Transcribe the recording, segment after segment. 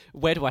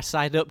Where do I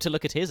sign up to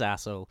look at his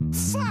asshole?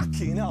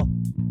 Fucking hell.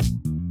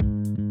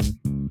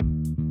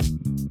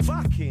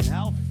 Fucking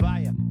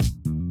hellfire.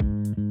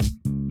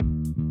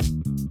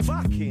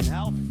 Fucking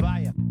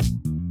hellfire.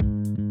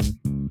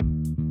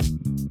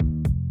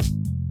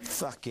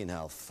 Fucking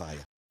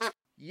hellfire.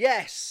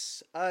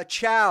 Yes,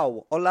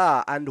 ciao,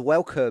 hola, and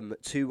welcome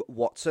to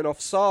What's an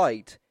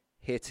Offside.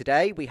 Here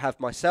today we have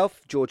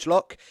myself, George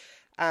Locke,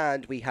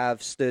 and we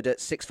have stood at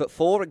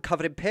 6'4" and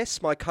covered in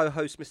piss, my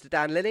co-host, Mr.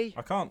 Dan Linney.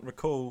 I can't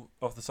recall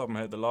off the top of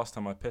my head the last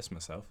time I pissed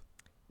myself.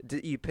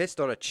 You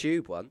pissed on a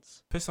tube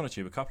once. Pissed on a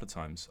tube a couple of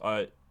times.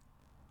 I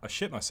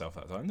shit myself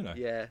that time, didn't I?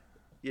 Yeah,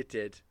 you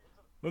did.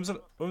 When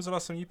was the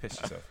last time you pissed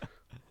yourself?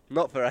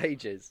 Not for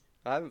ages.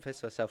 I haven't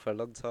pissed myself for a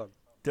long time.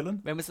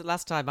 Dylan? When was the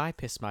last time I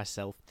pissed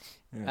myself?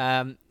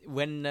 Yeah.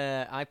 When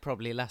I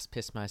probably last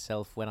pissed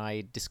myself when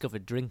I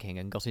discovered drinking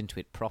and got into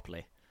it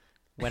properly.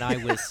 When I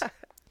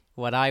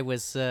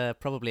was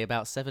probably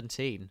about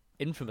 17.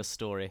 Infamous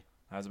story.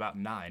 I was about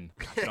 9.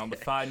 Been on the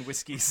fine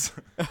whiskies.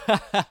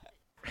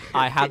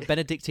 I had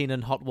Benedictine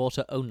and hot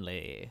water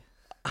only.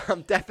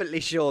 I'm definitely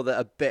sure that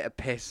a bit of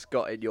piss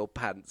got in your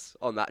pants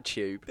on that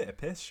tube. Bit of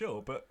piss,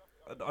 sure, but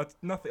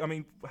nothing. I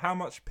mean, how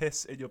much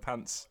piss in your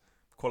pants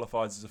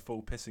qualifies as a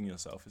full pissing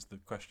yourself is the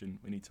question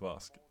we need to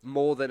ask.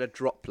 More than a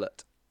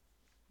droplet.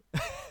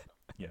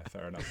 Yeah,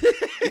 fair enough.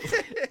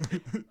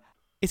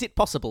 Is it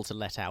possible to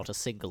let out a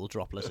single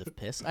droplet of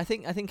piss? I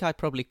think I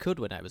probably could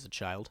when I was a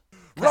child.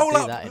 Can't Roll do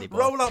up, that anymore.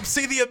 roll up,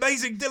 see the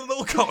amazing Dylan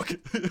Alcock.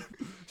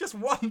 Just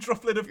one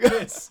droplet of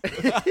piss.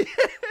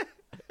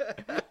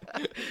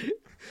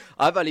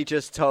 I've only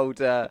just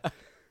told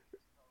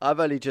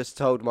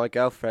my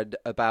girlfriend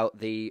about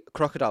the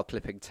crocodile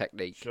clipping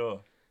technique.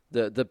 Sure.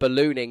 The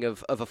ballooning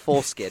of a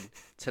foreskin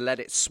to let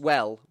it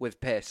swell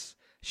with piss.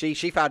 She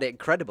found it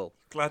incredible.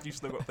 Glad you've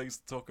still got things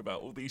to talk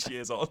about all these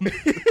years on.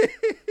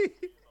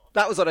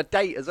 That was on a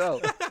date as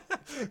well.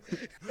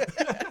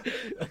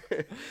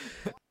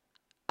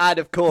 And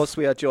of course,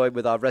 we are joined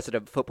with our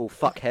resident football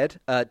fuckhead,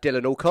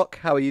 Dylan Alcock.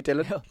 How are you,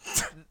 Dylan?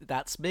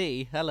 That's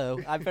me. Hello.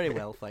 I'm very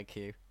well, thank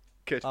you.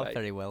 Good, I'm mate.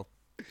 very well.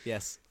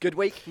 Yes. Good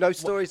week. No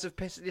stories of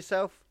pissing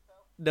yourself.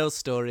 No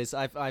stories.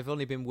 I've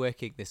only been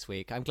working this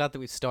week. I'm glad that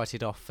we've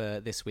started off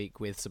this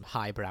week with some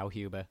highbrow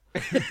humour.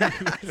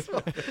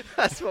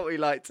 That's what we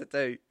like to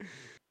do.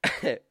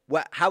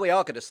 Well, how we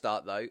are going to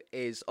start, though,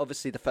 is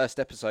obviously the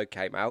first episode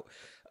came out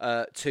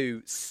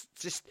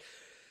just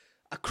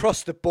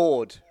across the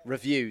board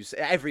reviews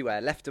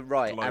everywhere, left and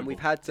right. Global. And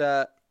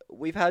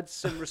we've had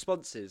some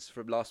responses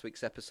from last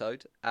week's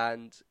episode,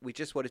 and we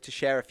just wanted to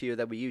share a few of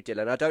them with you,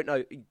 Dylan. I don't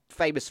know,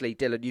 famously,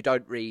 Dylan, you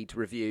don't read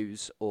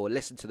reviews or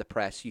listen to the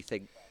press. You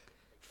think,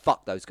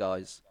 fuck those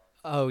guys.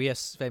 Oh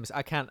yes, famous.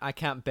 I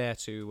can't bear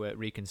to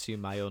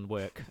reconsume my own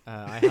work.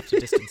 I have to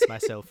distance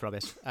myself from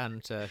it,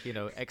 and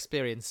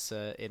experience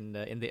in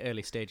the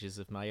early stages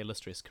of my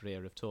illustrious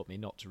career have taught me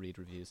not to read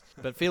reviews.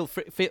 But feel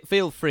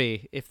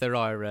free if there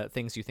are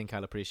things you think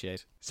I'll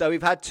appreciate. So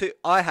we've had two.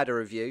 I had a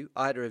review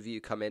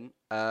come in.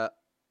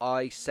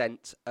 I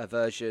sent a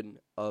version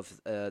of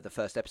the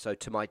first episode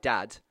to my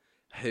dad,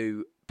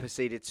 who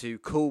proceeded to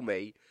call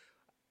me.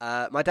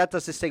 My dad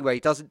does this thing where he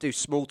doesn't do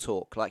small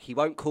talk. Like, he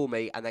won't call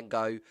me and then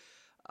go,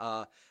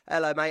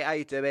 hello, mate, how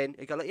you doing?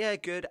 He go like, yeah,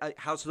 good.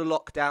 How's the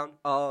lockdown?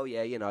 Oh,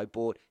 yeah,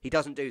 bored. He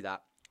doesn't do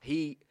that.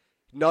 He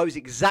knows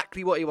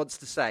exactly what he wants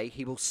to say.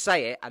 He will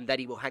say it, and then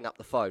he will hang up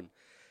the phone.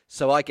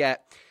 So I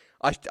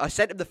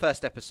sent him the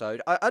first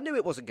episode. I knew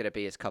it wasn't going to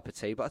be his cup of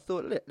tea, but I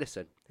thought,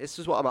 listen, this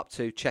is what I'm up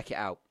to. Check it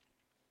out.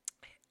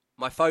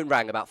 My phone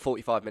rang about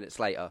 45 minutes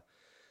later.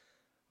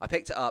 I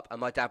picked it up,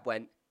 and my dad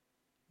went,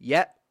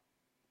 yep.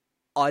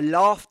 I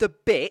laughed a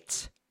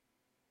bit,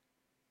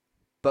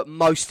 but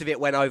most of it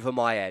went over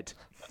my head.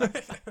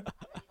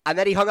 And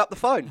then he hung up the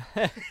phone.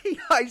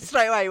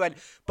 Straight away he went,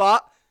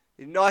 but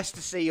nice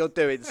to see you're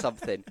doing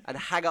something, and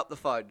hang up the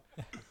phone.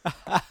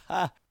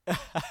 I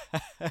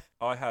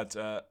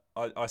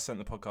sent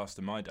the podcast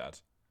to my dad,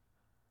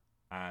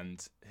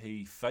 and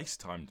he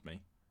FaceTimed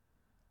me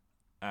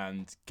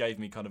and gave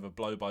me kind of a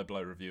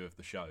blow-by-blow review of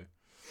the show.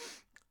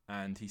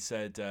 And he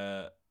said...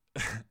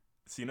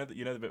 So you know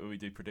the bit where we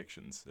do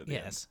predictions at the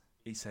Yes.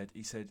 end?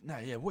 He said, no,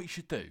 yeah, what you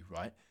should do,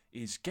 right,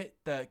 is get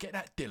that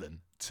Dylan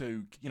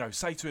to,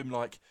 say to him,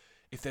 like,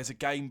 if there's a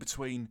game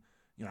between,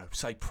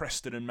 say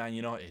Preston and Man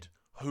United,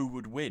 who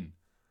would win?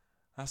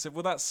 I said,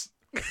 well, that's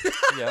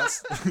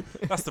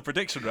that's the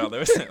prediction round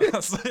there, isn't it?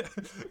 That's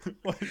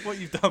what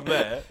you've done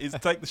there is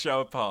take the show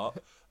apart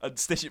and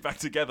stitch it back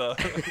together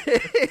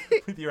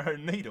with your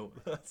own needle.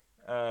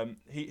 I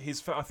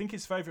think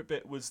his favourite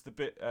bit was the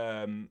bit.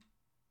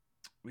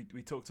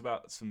 We talked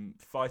about some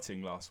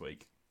fighting last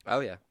week. Oh,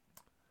 yeah.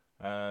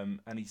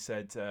 And he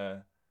said, yeah,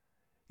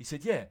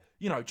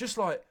 just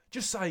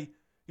say,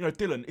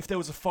 Dylan, if there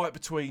was a fight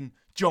between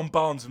John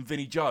Barnes and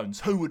Vinnie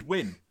Jones, who would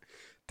win?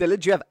 Dylan,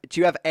 do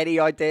you have any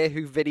idea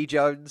who Vinnie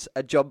Jones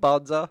and John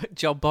Barnes are?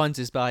 John Barnes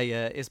is my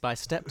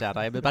stepdad.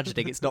 I am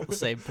imagining it's not the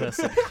same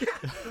person.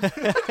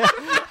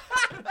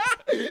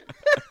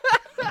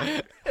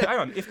 Hang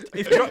on.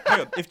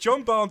 If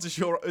John Barnes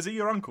is he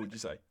your uncle? Did you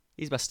say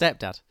He's my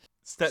stepdad.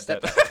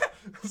 stepdad?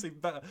 That's even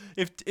better.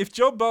 If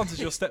John Barnes is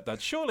your stepdad,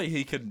 surely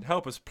he can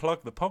help us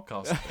plug the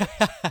podcast.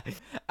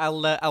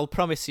 I'll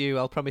promise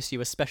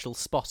you a special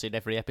spot in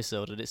every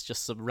episode, and it's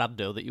just some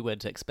rando that you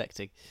weren't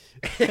expecting.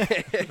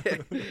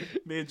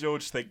 Me and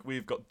George think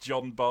we've got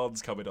John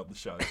Barnes coming on the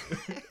show.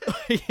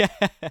 Yeah.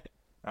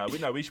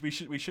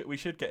 We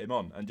should get him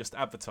on and just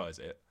advertise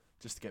it,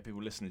 just to get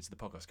people listening to the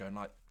podcast going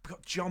like, we've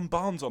got John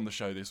Barnes on the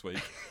show this week.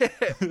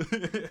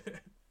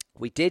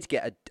 We did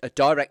get a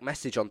direct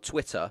message on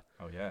Twitter.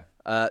 Oh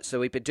yeah.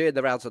 So we've been doing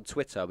the rounds on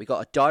Twitter. We got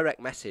a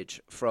direct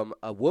message from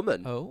a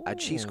woman, Oh.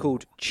 and she's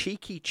called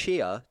Cheeky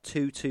Chia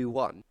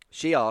 221.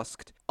 She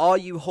asked, "Are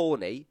you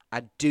horny?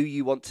 And do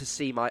you want to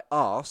see my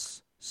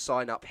arse?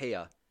 Sign up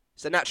here."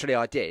 So naturally,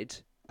 I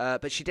did.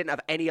 But she didn't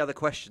have any other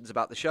questions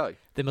about the show.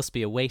 There must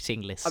be a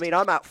waiting list. I mean,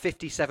 I'm at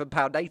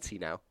 £57.80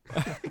 now.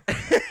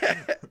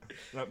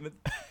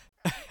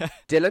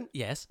 Dylan,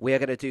 yes. we are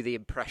going to do the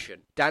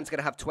impression. Dan's going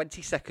to have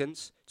 20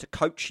 seconds to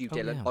coach you, Oh,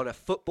 Dylan, yeah. on a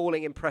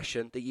footballing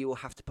impression that you will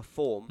have to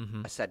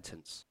perform a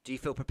sentence. Do you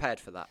feel prepared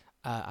for that?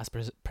 As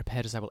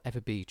prepared as I will ever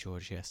be,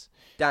 George, yes.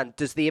 Dan,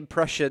 does the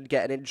impression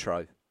get an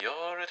intro?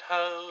 You're at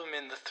home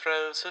in the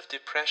throes of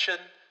depression.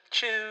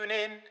 Tune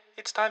in,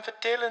 it's time for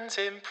Dylan's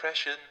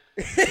impression.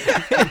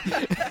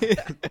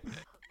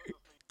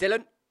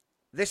 Dylan,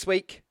 this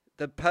week,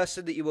 the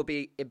person that you will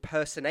be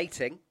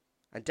impersonating,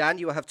 and Dan,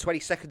 you will have 20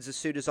 seconds as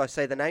soon as I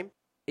say the name,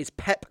 is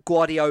Pep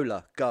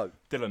Guardiola. Go.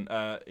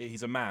 Dylan,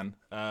 he's a man.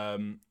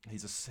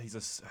 He's a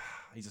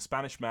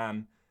Spanish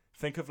man.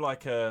 Think of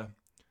like the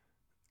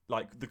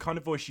kind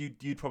of voice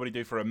you'd probably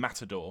do for a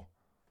matador,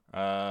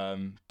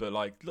 but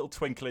like little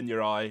twinkle in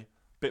your eye,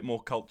 bit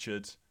more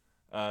cultured.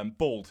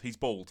 Bald. He's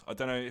bald. I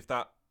don't know if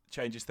that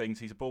changes things.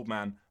 He's a bald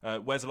man.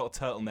 Wears a lot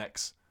of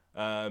turtlenecks.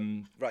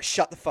 Right,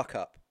 shut the fuck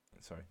up.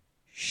 Sorry.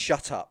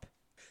 Shut up.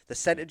 The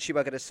sentence you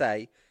are going to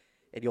say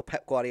in your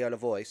Pep Guardiola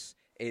voice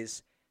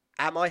is,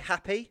 "Am I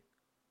happy?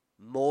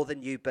 More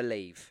than you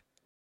believe."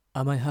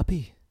 Am I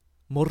happy?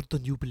 More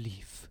than you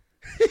believe.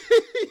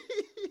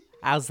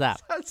 How's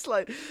that? Sounds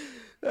like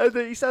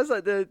he sounds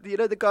like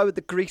the guy with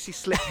the greasy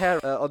slick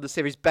hair on the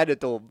series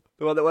Benidorm,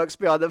 the one that works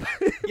behind the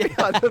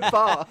behind the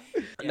bar.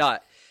 No,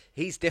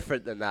 he's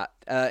different than that.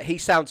 He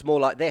sounds more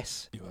like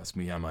this. You ask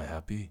me, am I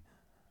happy?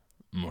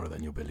 More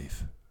than you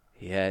believe.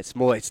 Yeah, it's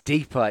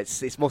deeper.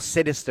 It's more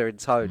sinister in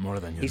tone. More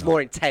than you He's know.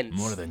 more intense.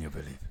 More than you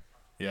believe.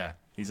 Yeah,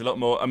 he's a lot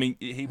more. I mean,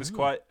 he was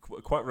quite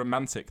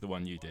romantic. The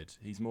one you did.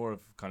 He's more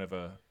of kind of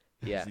a.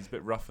 Yeah. He's a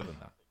bit rougher than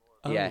that.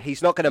 Yeah,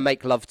 he's not going to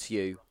make love to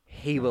you.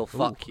 He will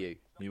fuck you.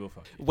 He will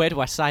fuck you. Where do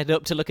I sign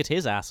up to look at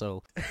his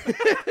asshole?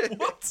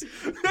 What? So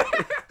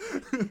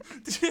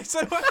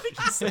I think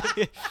you said.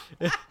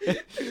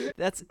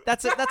 That's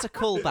a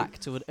callback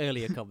to an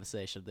earlier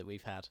conversation that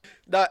we've had.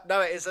 No,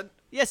 it isn't.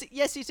 Yes,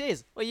 it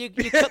is. Well, you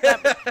cut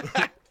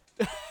that.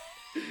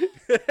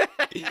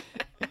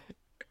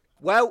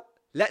 Well,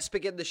 let's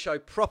begin the show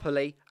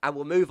properly, and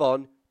we'll move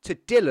on to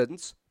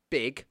Dylan's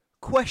big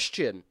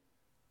question.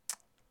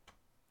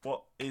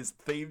 What is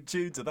theme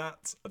tune to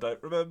that? I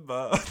don't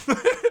remember.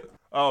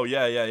 Oh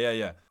yeah.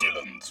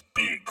 Dylan's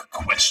big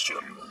question.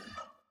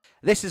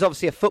 This is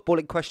obviously a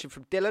footballing question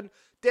from Dylan.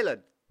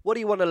 Dylan, what do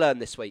you want to learn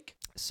this week?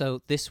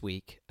 So this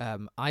week,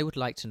 I would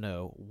like to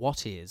know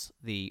what is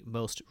the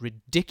most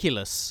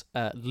ridiculous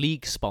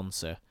league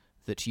sponsor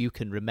that you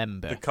can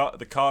remember. The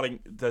karting.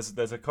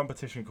 There's a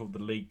competition called the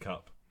League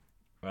Cup.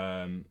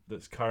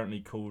 That's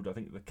currently called, I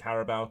think, the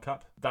Carabao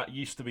Cup. That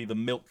used to be the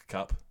Milk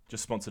Cup,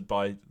 just sponsored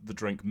by the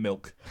drink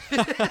milk.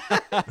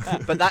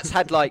 But that's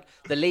had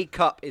the League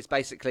Cup is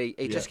basically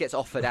it just Yeah. gets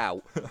offered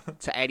out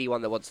to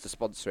anyone that wants to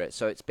sponsor it.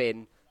 So it's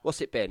been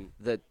what's it been?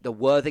 The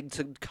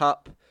Worthington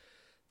Cup,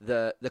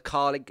 the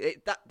Carling.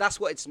 That's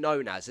what it's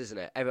known as, isn't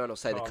it? Everyone will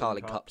say the Carling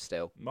Carling Cup. Cup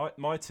still.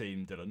 My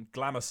team, Dylan,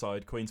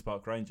 Glamorside Queen's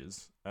Park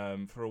Rangers,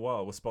 for a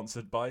while was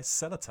sponsored by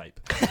Sellotape.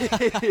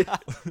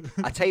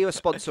 I tell you a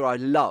sponsor I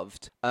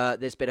loved.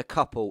 There's been a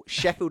couple.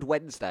 Sheffield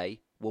Wednesday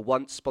were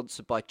once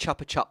sponsored by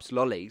Chupa Chups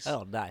Lollies.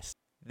 Oh, nice.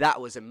 That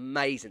was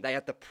amazing. They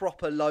had the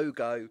proper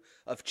logo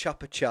of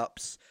Chupa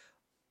Chups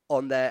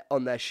on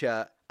their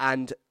shirt,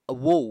 and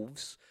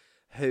Wolves,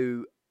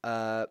 who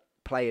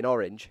play in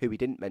orange, who we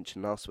didn't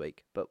mention last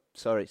week. But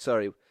sorry,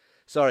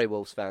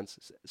 Wolves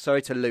fans.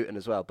 Sorry to Luton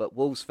as well. But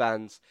Wolves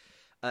fans,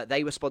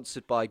 they were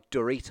sponsored by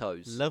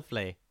Doritos.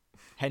 Lovely.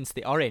 Hence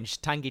the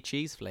orange, tangy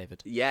cheese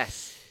flavoured.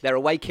 Yes, their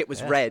away kit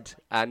was red,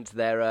 and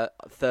their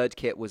third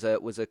kit was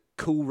a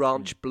Cool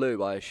Ranch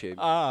blue, I assume.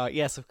 Ah,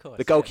 yes, of course.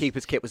 The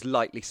goalkeeper's kit was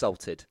lightly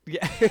salted.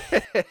 Yeah.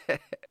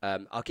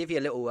 I'll give you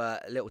a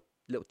little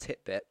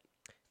tidbit,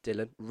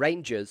 Dylan.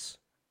 Rangers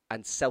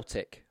and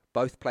Celtic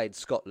both played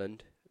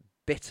Scotland,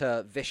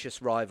 bitter,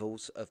 vicious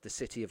rivals of the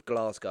city of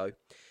Glasgow,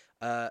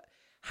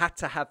 had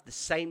to have the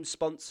same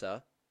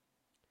sponsor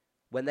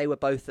when they were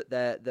both at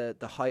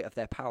the height of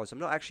their powers. I'm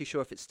not actually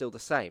sure if it's still the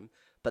same,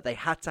 but they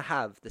had to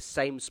have the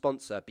same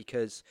sponsor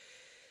because,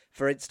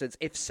 for instance,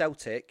 if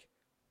Celtic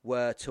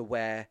were to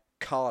wear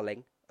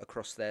Carling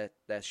across their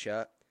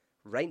shirt,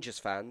 Rangers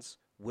fans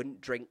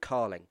wouldn't drink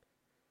Carling.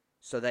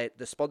 So the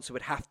sponsor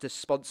would have to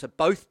sponsor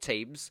both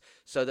teams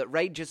so that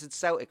Rangers and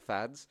Celtic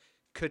fans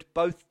could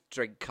both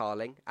drink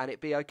Carling and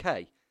it'd be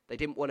okay. They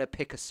didn't want to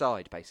pick a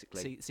side,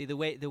 basically. See, the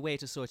way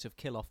to sort of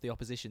kill off the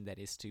opposition then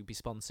is to be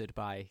sponsored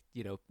by,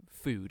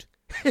 food,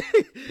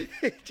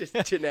 Just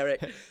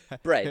generic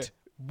bread.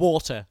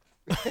 water.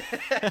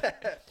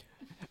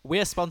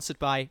 We're sponsored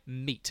by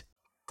meat.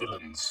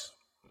 Dylan's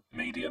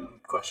medium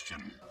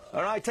question.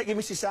 All right, take your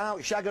missus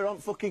out, shag her on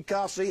fucking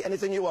car seat,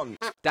 anything you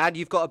want. Dan,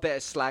 you've got a bit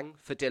of slang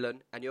for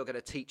Dylan, and you're going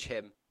to teach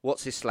him.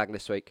 What's his slang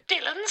this week?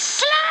 Dylan's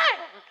slang!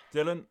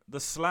 Dylan, the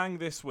slang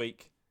this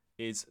week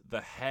is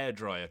the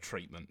hairdryer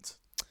treatment.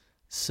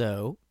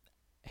 So,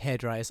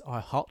 hairdryers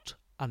are hot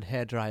and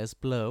hairdryers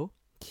blow.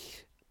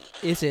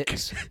 Is it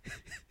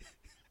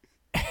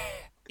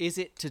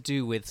to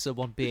do with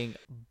someone being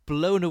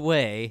blown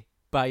away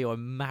by your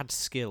mad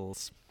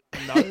skills?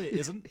 No, it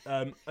isn't.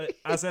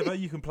 As ever,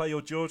 you can play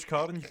your George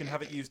card and you can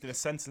have it used in a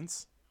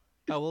sentence.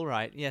 Oh, all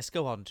right. Yes,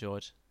 go on,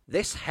 George.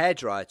 This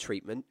hairdryer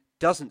treatment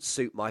doesn't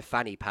suit my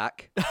fanny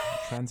pack.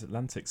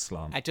 Transatlantic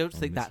slant. I don't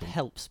think on that this one.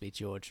 helps me,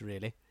 George,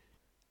 really.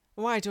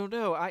 Well, I don't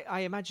know. I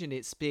imagine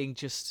it's being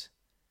just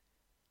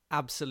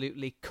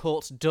absolutely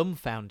caught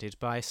dumbfounded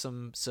by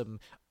some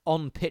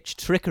on-pitch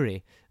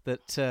trickery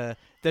that a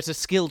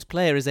skilled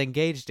player is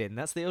engaged in.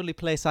 That's the only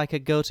place I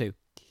could go to.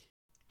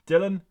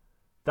 Dylan,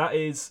 that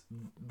is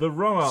the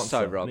wrong answer.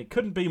 So wrong. And it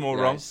couldn't be more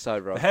No, wrong. it's so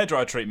wrong. The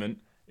hairdryer treatment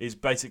is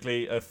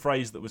basically a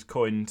phrase that was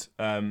coined.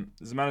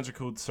 There's a manager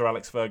called Sir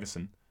Alex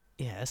Ferguson,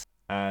 Yes.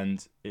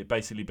 and it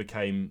basically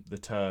became the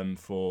term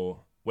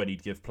for when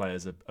he'd give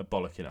players a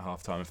bollocking at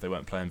half-time if they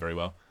weren't playing very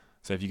well.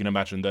 So if you can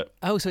imagine that,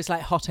 Oh, so it's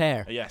like hot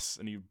air. yes,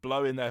 and you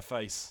blow in their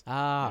face,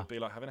 Ah. it'd be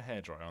like having a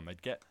hairdryer on.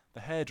 They'd get the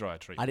hairdryer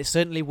treatment. And it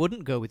certainly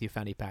wouldn't go with your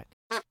fanny pack.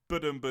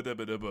 Ba-dum,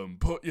 ba-da-ba-da-bum.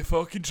 Put your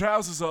fucking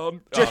trousers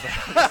on.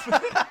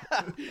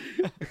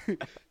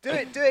 Do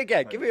it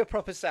again. Give me a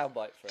proper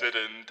soundbite for it. Dun,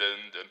 dun,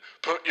 dun.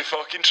 Put your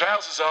fucking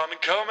trousers on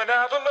and come and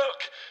have a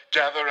look.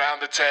 Gather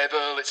round the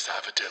table, it's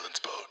time for Dylan's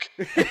book.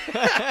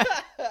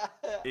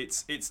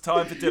 It's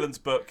time for Dylan's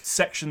book,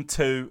 section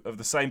 2 of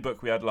the same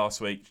book we had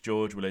last week.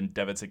 George will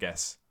endeavour to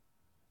guess.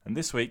 And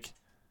this week,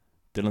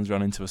 Dylan's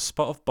run into a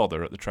spot of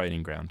bother at the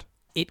training ground.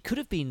 It could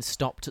have been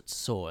stopped at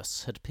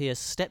source had Pierce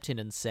stepped in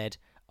and said,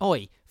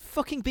 "Oi,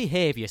 fucking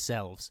behave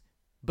yourselves."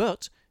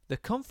 But the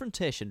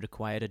confrontation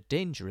required a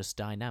dangerous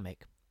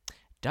dynamic.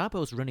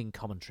 Darbo's running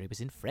commentary was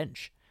in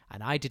French,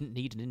 and I didn't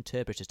need an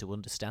interpreter to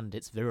understand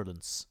its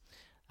virulence.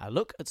 A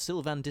look at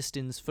Sylvain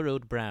Distin's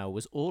furrowed brow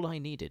was all I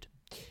needed.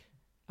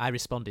 I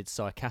responded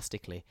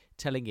sarcastically,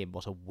 telling him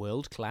what a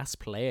world-class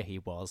player he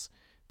was,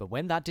 but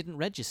when that didn't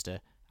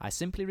register, I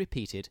simply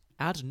repeated,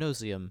 ad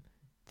nauseum,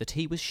 that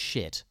he was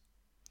shit.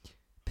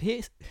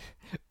 Pierce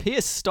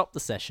stopped the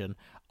session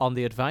on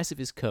the advice of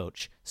his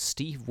coach,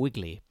 Steve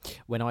Wigley,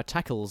 when our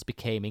tackles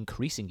became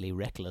increasingly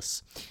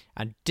reckless,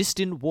 and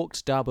Distin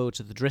walked Darbo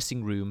to the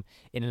dressing room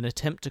in an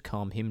attempt to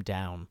calm him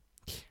down.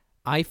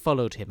 I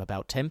followed him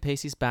about 10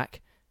 paces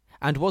back,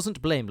 and wasn't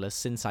blameless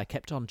since I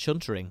kept on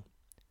chuntering.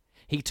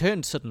 He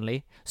turned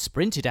suddenly,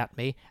 sprinted at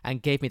me,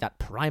 and gave me that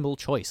primal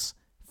choice,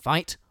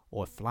 fight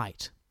or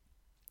flight.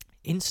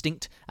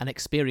 Instinct and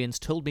experience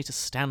told me to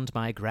stand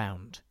my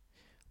ground.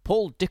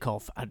 Paul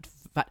Dickoff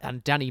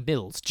and Danny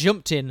Mills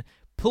jumped in,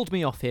 pulled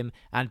me off him,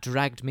 and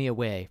dragged me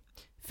away.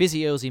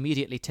 Physios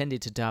immediately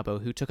tended to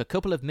Darbo, who took a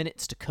couple of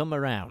minutes to come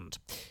around.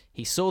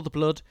 He saw the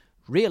blood,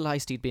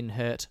 realised he'd been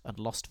hurt, and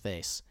lost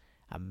face.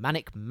 A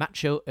manic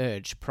macho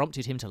urge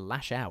prompted him to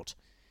lash out.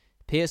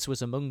 Pierce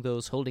was among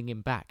those holding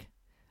him back.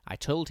 I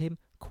told him,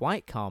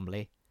 quite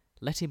calmly,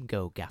 "Let him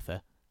go,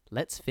 Gaffer.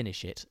 Let's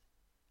finish it.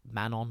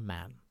 Man on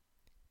man.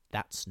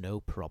 That's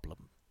no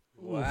problem."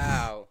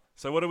 Wow.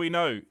 So what do we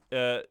know?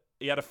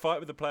 He had a fight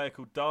with a player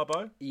called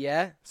Darbo.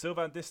 Yeah.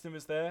 Sylvain Distin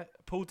was there.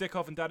 Paul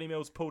Dickoff and Danny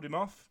Mills pulled him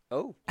off.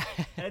 Oh.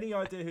 Any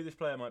idea who this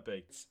player might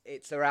be?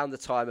 It's around the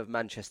time of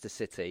Manchester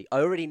City. I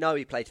already know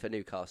he played for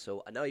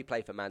Newcastle. I know he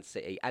played for Man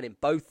City. And in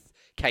both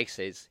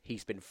cases,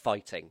 he's been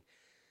fighting.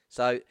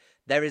 So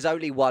there is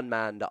only one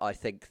man that I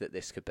think that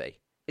this could be.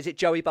 Is it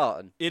Joey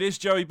Barton? It is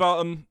Joey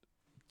Barton.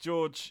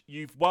 George,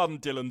 you've won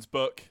Dylan's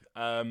book.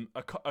 A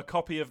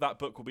copy of that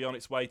book will be on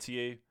its way to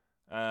you.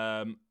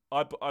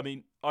 I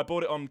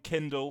bought it on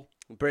Kindle.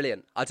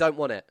 Brilliant. I don't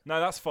want it. No,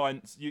 that's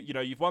fine.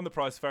 You've won the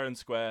prize fair and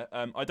square.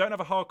 I don't have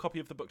a hard copy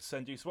of the book to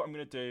send you, so what I'm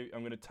going to do,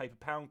 I'm going to tape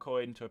a £1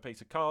 coin to a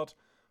piece of card,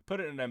 put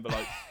it in an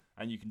envelope,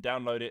 and you can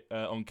download it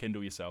on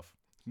Kindle yourself.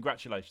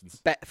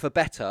 Congratulations. For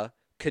better,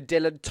 could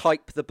Dylan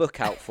type the book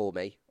out for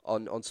me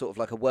on sort of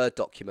like a Word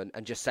document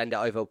and just send it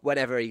over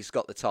whenever he's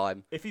got the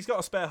time? If he's got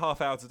a spare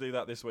half hour to do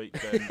that this week,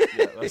 then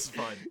yeah, that's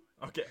fine.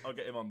 I'll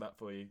get him on that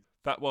for you.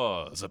 That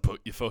was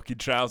put your fucking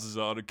trousers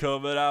on and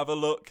come and have a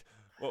look.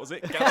 What was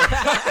it?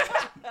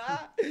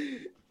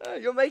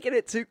 You're making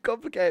it too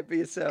complicated for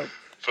yourself.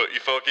 Put your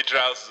fucking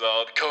trousers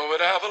on, come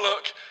and have a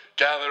look.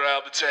 Gather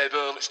round the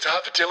table, it's time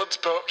for Dylan's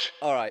book.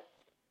 All right.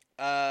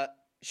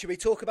 Should we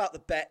talk about the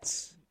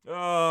bets?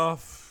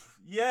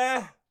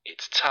 Yeah.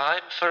 It's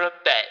time for a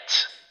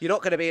bet. You're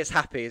not going to be as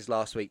happy as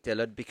last week,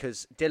 Dylan,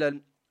 because,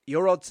 Dylan,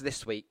 your odds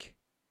this week,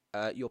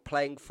 you're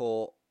playing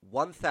for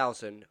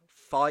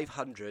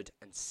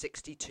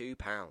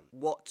 £1,562.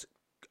 What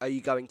are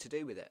you going to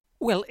do with it?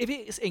 Well, if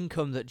it's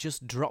income that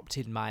just dropped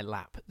in my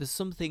lap, there's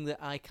something that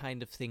I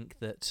kind of think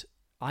that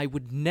I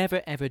would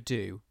never ever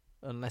do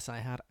unless I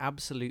had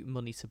absolute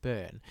money to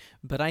burn.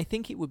 But I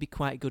think it would be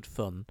quite good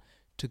fun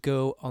to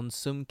go on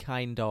some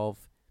kind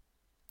of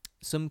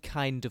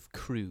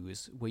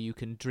cruise where you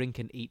can drink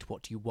and eat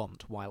what you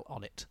want while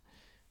on it.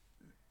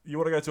 You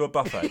want to go to a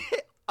buffet?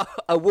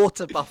 A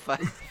water buffet.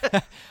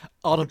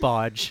 On a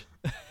barge.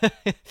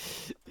 I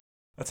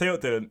tell you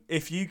what, Dylan,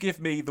 if you give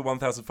me the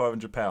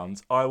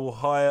 £1,500, I will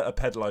hire a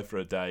pedalo for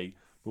a day.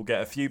 We'll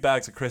get a few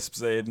bags of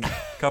crisps in, a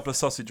couple of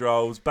sausage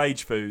rolls,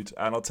 beige food,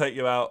 and I'll take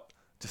you out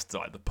just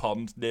like the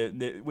pond.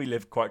 We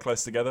live quite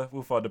close together.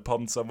 We'll find a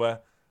pond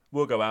somewhere.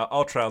 We'll go out.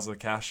 I'll trouser the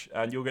cash,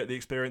 and you'll get the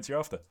experience you're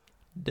after.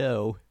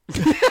 No.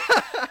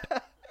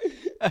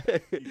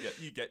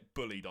 You get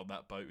bullied on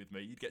that boat with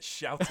me. You'd get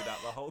shouted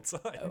at the whole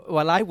time.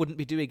 Well, I wouldn't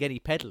be doing any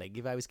peddling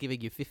if I was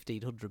giving you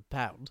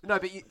 £1,500. No,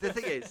 but the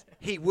thing is,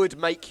 he would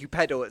make you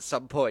pedal at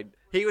some point.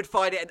 He would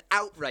find it an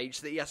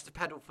outrage that he has to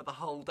pedal for the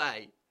whole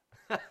day.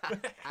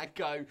 And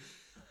go,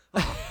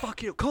 oh,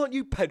 fucking hell, can't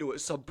you pedal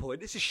at some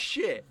point? This is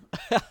shit.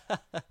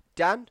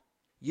 Dan,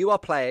 you are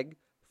playing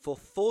for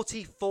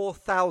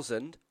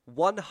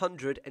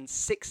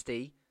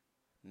 44,160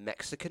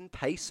 Mexican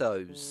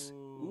pesos.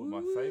 Ooh,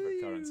 my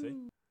favourite currency.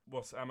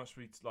 How much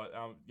we like?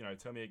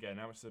 Tell me again.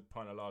 How much is a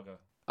pint of lager?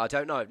 I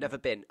don't know. I've never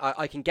been.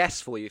 I can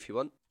guess for you if you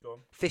want. Go on.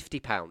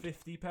 £50.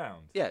 £50.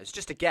 Yeah, it's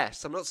just a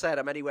guess. I'm not saying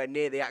I'm anywhere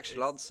near the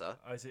actual answer.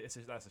 That's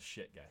a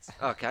shit guess.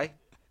 Okay.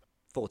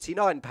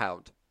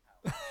 £49.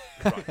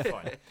 Right,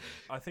 fine.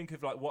 I think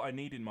of like what I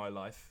need in my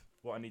life,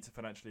 what I need to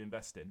financially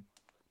invest in.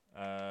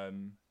 I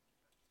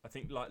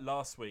think like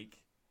last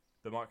week,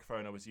 the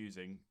microphone I was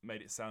using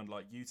made it sound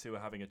like you two were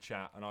having a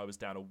chat and I was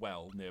down a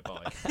well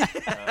nearby.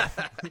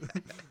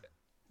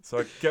 So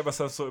I get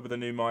myself sorted with a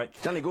new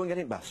mic. Danny, go and get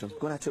it back, son.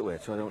 Go and out it way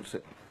so I don't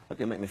sit. That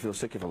can make me feel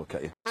sick if I look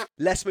at you.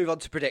 Let's move on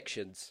to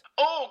predictions.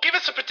 Oh, give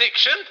us a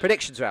prediction.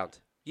 Predictions round.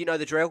 You know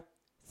the drill.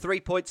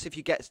 3 points if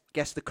you guess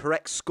the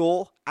correct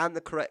score and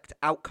the correct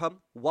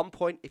outcome. 1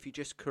 point if you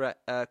just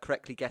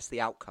correctly guess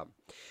the outcome.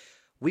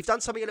 We've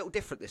done something a little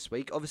different this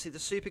week. Obviously, the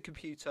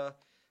supercomputer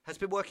has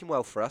been working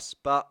well for us,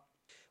 but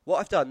what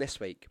I've done this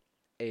week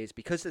is,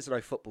 because there's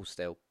no football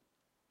still,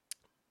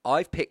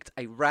 I've picked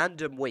a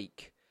random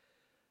week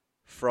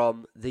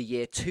from the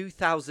year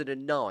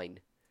 2009.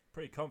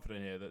 Pretty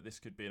confident here that this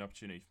could be an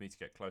opportunity for me to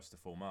get close to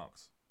full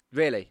marks.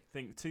 Really? I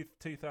think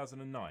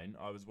 2009,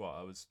 I was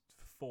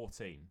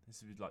 14.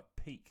 This would be like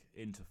peak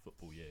into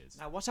football years.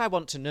 Now, what I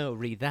want to know,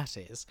 that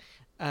is,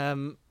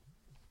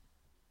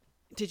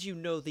 did you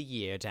know the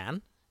year,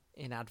 Dan,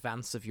 in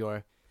advance of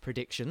your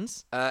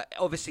predictions?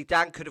 Obviously,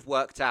 Dan could have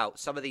worked out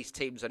some of these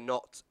teams are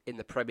not in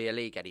the Premier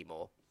League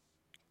anymore.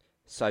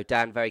 So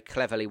Dan very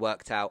cleverly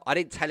worked out. I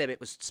didn't tell him it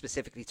was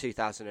specifically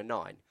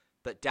 2009,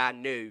 but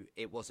Dan knew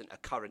it wasn't a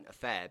current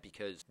affair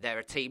because there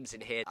are teams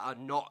in here that are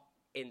not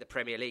in the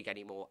Premier League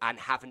anymore and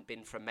haven't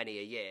been for many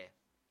a year.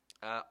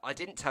 I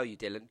didn't tell you,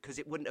 Dylan, because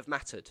it wouldn't have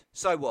mattered.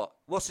 So what?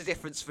 What's the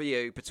difference for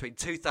you between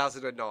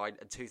 2009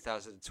 and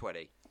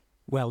 2020?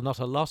 Well, not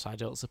a lot, I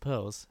don't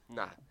suppose.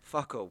 Nah,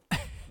 fuck all.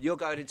 You're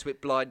going into it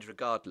blind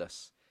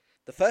regardless.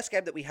 The first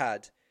game that we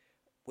had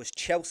was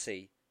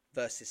Chelsea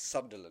versus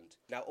Sunderland.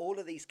 Now, all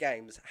of these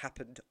games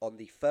happened on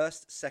the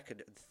 1st,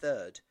 2nd and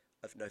 3rd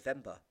of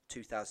November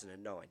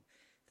 2009.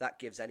 That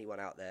gives anyone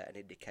out there an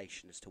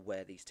indication as to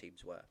where these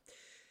teams were.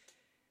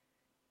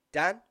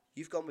 Dan,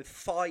 you've gone with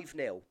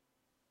 5-0.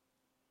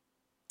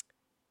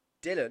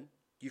 Dylan,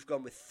 you've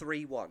gone with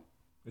 3-1.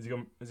 Has he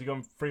gone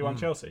 3-1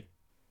 Chelsea?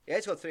 Yeah,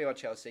 he's gone 3-1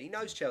 Chelsea. He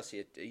knows Chelsea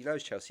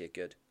are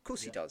good. Of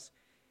course he does.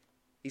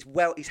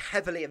 He's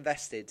heavily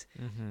invested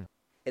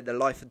in the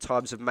life and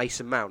times of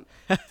Mason Mount.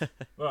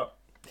 Well,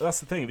 that's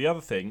the thing. The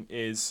other thing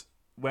is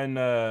when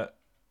I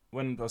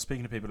was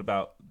speaking to people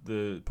about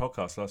the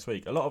podcast last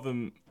week, a lot of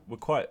them were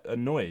quite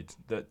annoyed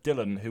that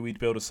Dylan, who we'd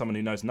billed as someone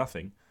who knows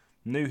nothing,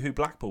 knew who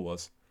Blackpool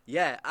was.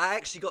 Yeah, I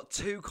actually got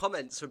 2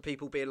 comments from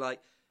people being like,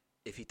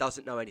 if he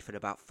doesn't know anything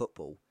about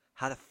football,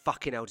 how the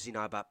fucking hell does he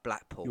know about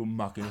Blackpool? You're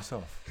mugging us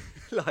off.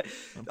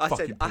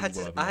 I had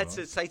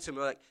to say to him,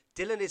 like,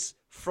 Dylan is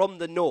from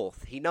the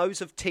north. He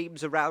knows of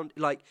teams around.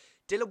 Like,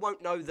 Dylan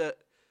won't know that.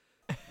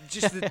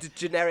 Just the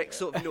generic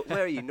sort of.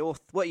 Where are you?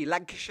 North? What are you?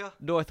 Lancashire?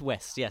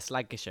 Northwest, yes,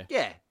 Lancashire.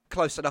 Yeah,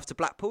 close enough to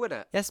Blackpool, isn't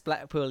it? Yes,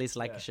 Blackpool is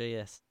Lancashire,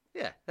 yes.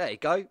 Yeah, there you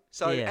go.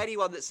 So Yeah.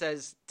 anyone that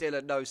says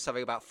Dylan knows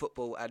something about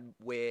football and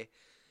we're,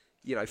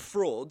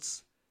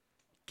 frauds,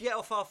 get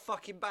off our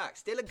fucking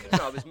backs. Dylan can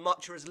know as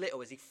much or as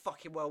little as he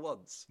fucking well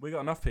wants. We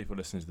got enough people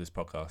listening to this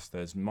podcast.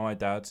 There's my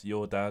dad,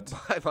 your dad.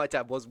 My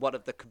dad was one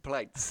of the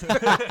complaints.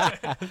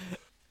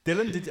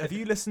 Dylan, have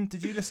you listened?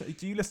 Did you listen?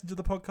 Do you listen to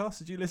the podcast?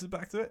 Did you listen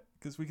back to it?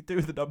 Because we could do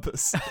with the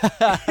numbers.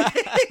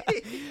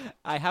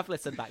 I have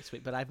listened back to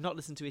it, but I've not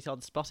listened to it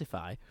on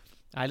Spotify.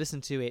 I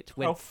listened to it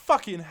when Oh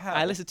fucking hell!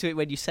 I listened to it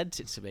when you sent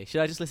it to me.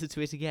 Should I just listen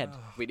to it again?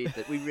 We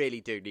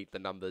really do need the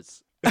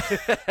numbers.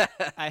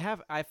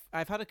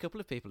 I've had a couple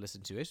of people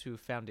listen to it who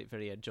found it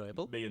very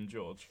enjoyable. Me and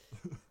George.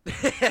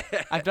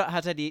 I've not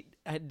had any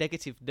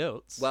negative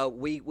notes. Well,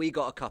 we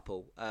got a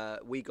couple.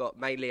 We got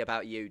mainly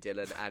about you,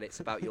 Dylan, and it's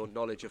about your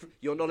knowledge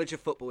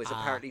of football is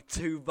apparently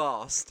too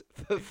vast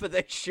for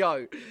this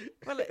show.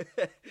 Well,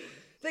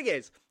 Thing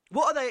is,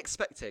 what are they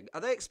expecting? Are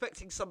they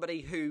expecting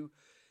somebody who,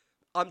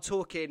 I'm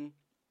talking,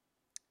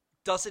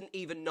 doesn't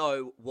even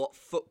know what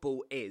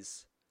football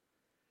is?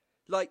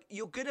 Like,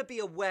 you're going to be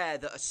aware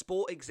that a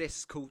sport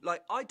exists called...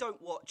 Like, I don't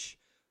watch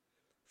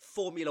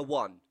Formula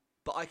 1,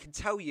 but I can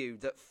tell you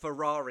that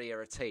Ferrari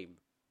are a team.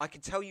 I can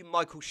tell you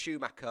Michael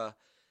Schumacher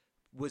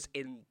was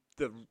in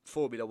the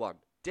Formula 1.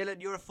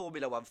 Dylan, you're a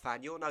Formula 1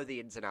 fan. You'll know the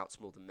ins and outs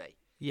more than me.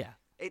 yeah.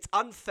 It's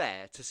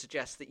unfair to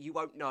suggest that you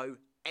won't know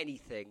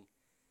anything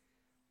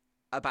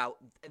about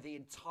the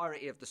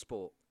entirety of the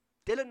sport.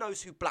 Dylan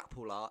knows who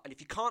Blackpool are, and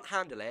if you can't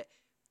handle it,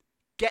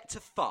 get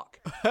to fuck.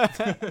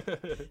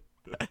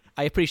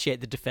 I appreciate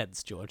the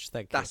defence, George.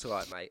 Thank you. That's all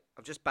right, mate.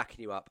 I'm just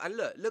backing you up. And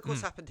look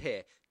what's happened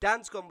here.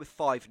 Dan's gone with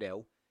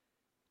 5-0.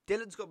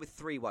 Dylan's gone with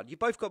 3-1. You've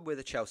both gone with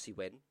a Chelsea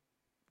win.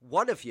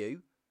 One of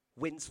you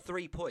wins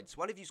 3 points.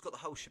 One of you's got the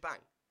whole shebang.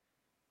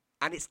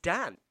 And it's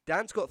Dan.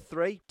 Dan's got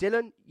 3.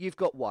 Dylan, you've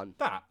got 1.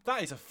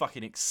 That is a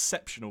fucking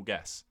exceptional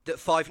guess. That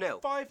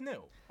 5-0.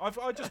 5-0.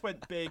 I just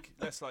went big.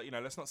 Let's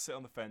not sit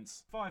on the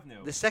fence.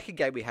 5-0. The second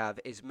game we have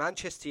is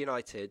Manchester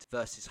United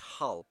versus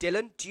Hull.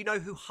 Dylan, do you know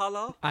who Hull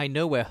are? I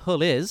know where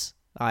Hull is.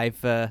 I've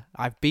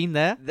been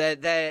there.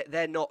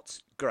 They're not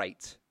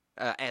great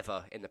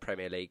ever in the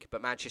Premier League,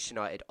 but Manchester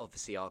United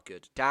obviously are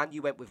good. Dan,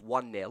 you went with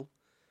 1-0,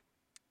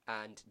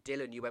 and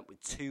Dylan, you went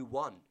with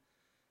 2-1.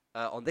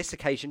 On this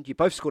occasion, you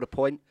both scored a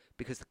point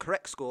because the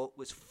correct score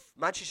was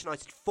Manchester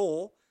United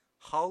 4,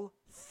 Hull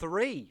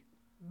 3.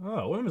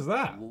 Oh, when was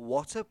that?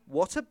 What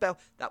a bell!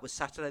 That was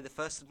Saturday, the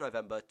 1st of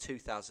November,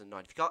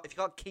 2009. If you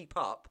can't keep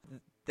up,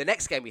 the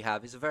next game we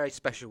have is a very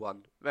special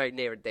one, very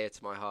near and dear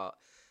to my heart.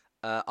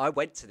 I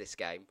went to this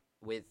game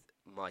with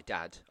my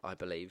dad, I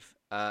believe.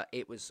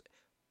 It was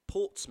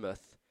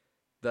Portsmouth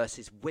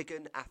versus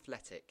Wigan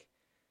Athletic.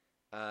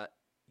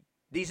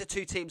 These are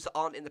two teams that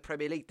aren't in the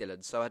Premier League,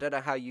 Dylan, so I don't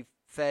know how you've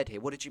fared here.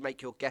 What did you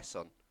make your guess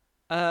on?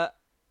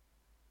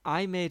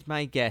 I made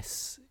my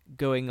guess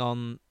going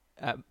on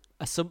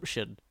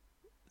assumption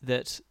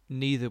that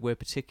neither were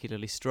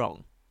particularly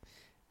strong.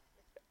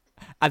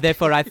 And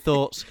therefore I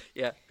thought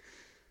Yeah.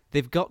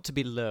 they've got to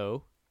be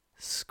low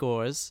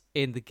scores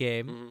in the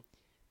game. Mm-hmm.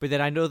 But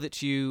then I know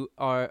that you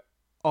are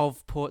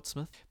of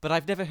Portsmouth, but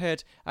I've never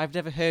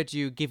heard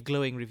you give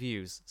glowing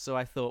reviews. So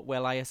I thought,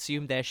 well, I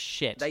assume they're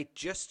shit. They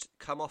just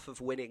come off of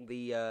winning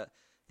the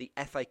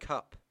FA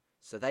Cup.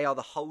 So they are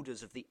the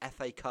holders of the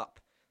FA Cup,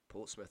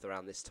 Portsmouth,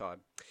 around this time.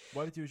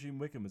 Why did you assume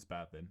Wigan was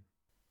bad then?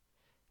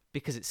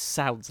 Because it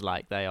sounds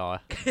like they are.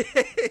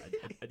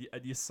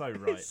 And you're so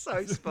right. It's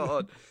so spot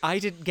on. I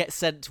didn't get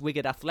sent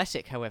Wigan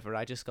Athletic, however.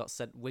 I just got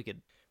sent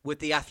Wigan. Would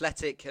the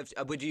Athletic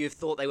would you have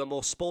thought they were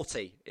more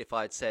sporty if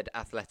I had said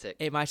Athletic?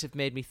 It might have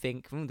made me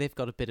think, they've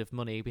got a bit of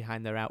money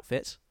behind their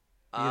outfit.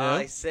 You know?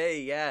 I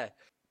see, yeah.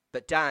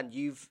 But Dan,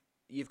 you've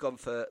gone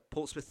for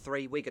Portsmouth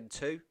 3, Wigan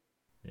 2.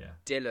 Yeah.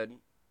 Dylan,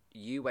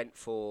 you went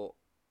for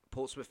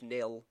Portsmouth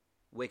 0,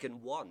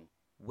 Wigan 1.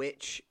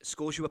 Which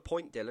scores you a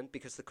point, Dylan,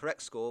 because the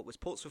correct score was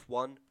Portsmouth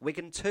 1,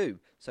 Wigan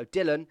 2. So,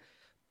 Dylan,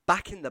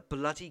 back in the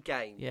bloody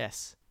game.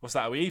 Yes. What's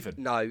that? Are we even?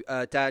 No,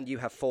 Dan, you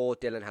have 4,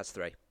 Dylan has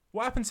 3.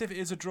 What happens if it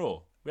is a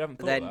draw? We haven't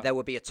thought of Then that. there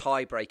will be a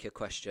tiebreaker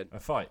question. A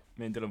fight.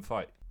 Me and Dylan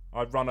fight.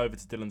 I'd run over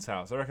to Dylan's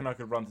house. I reckon I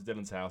could run to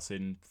Dylan's house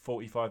in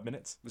 45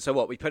 minutes. So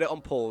what, we put it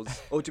on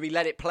pause? Or do we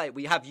let it play?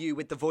 We have you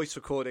with the voice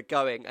recorder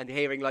going and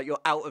hearing like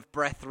you're out of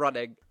breath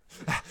running.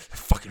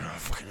 fucking,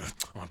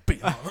 I'm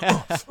beat.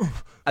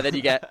 And then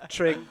you get,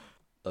 tring.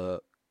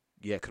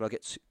 Yeah, can I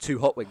get 2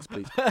 hot wings,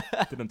 please?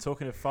 Dylan,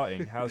 talking of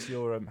fighting, how's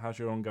your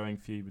ongoing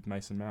feud with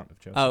Mason Mount of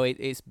Chelsea? Oh,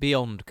 it's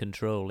beyond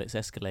control. It's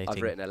escalating.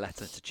 I've written a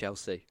letter to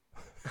Chelsea.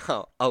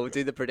 I will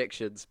do the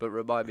predictions, but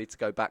remind me to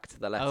go back to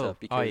the letter Oh, are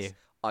because you?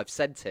 I've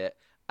sent it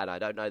and I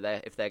don't know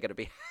if they're going to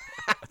be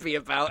happy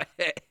about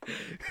it.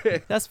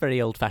 That's very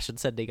old-fashioned,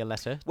 sending a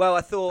letter. Well,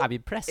 I thought I'm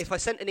impressed. if I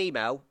sent an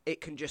email,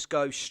 it can just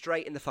go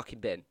straight in the fucking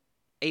bin.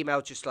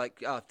 Email just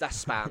like, oh,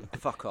 that's spam,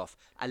 fuck off.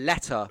 A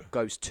letter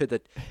goes to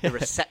the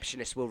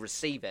receptionist will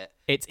receive it.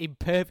 It's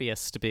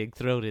impervious to being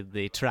thrown in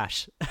the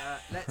trash.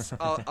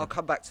 I'll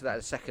come back to that in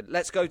a second.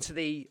 Let's go to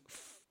the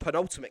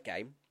penultimate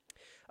game,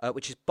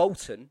 which is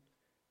Bolton.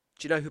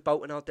 Do you know who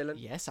Bolton are, Dylan?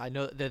 Yes, I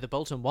know they're the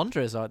Bolton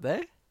Wanderers, aren't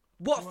they?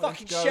 What a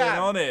fucking What's going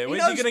sham! on here? He You're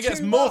knows going to get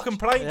too more much.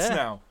 complaints Yeah.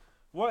 now.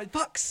 What?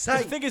 Fuck's The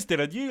sake! thing is,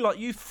 Dylan,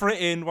 you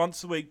frit in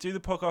once a week, do the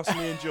podcast with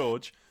me and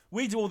George.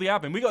 We do all the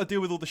admin. We got to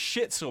deal with all the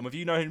shitstorm of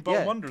you knowing who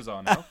Bolton Yeah. Wanderers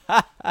are now.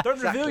 Don't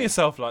reveal Exactly.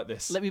 yourself like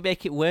this. Let me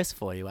make it worse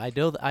for you. I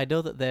know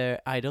that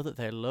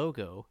their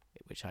logo,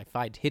 which I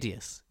find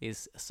hideous,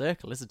 is a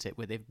circle, isn't it?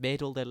 Where they've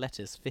made all their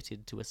letters fit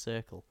into a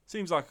circle.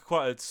 Seems like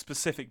quite a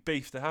specific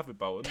beef to have with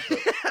Bolton.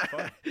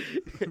 But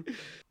fine.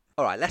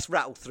 All right, let's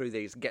rattle through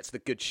these and get to the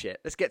good shit.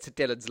 Let's get to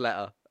Dylan's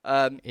letter.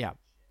 Yeah.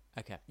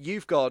 Okay.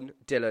 You've gone,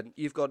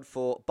 Dylan,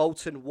 for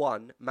Bolton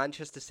 1,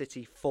 Manchester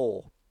City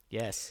 4.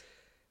 Yes.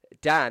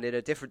 Dan, in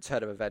a different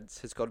turn of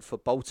events, has gone for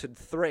Bolton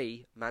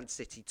 3, Man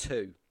City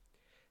 2.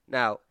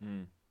 Now,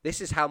 this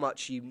is how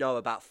much you know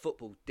about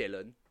football,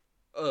 Dylan.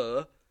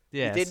 Yes.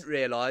 You didn't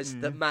realise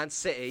that Man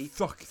City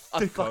are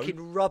Thicko.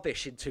 fucking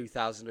rubbish in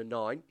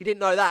 2009. You didn't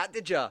know that,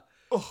 did you?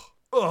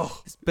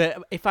 Oh,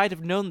 But if I'd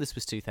have known this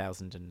was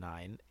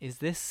 2009, is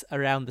this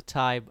around the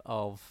time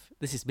of...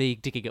 This is me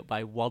digging up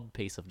my one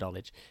piece of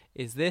knowledge.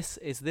 Is this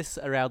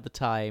around the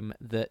time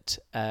that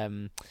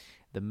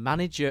the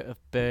manager of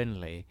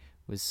Burnley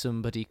was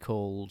somebody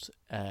called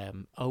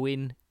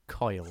Owen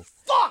Coyle?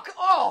 Fuck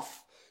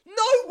off!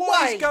 No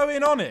what way! is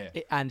going on here?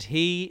 And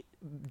he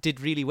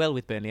did really well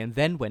with Burnley and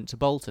then went to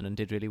Bolton and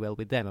did really well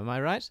with them. Am I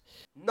right?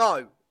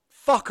 No.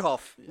 Fuck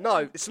off.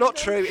 No, it's not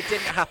true. It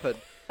didn't happen.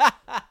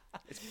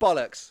 It's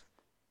bollocks.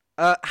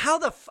 How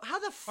the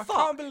I fuck?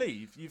 can't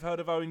believe you've heard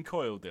of Owen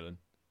Coyle, Dylan.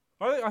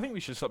 I think we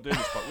should stop doing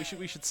this part.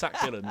 We should sack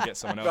Dylan and get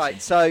someone else. Right, in.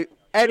 so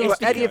any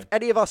Yes,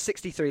 of our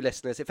 63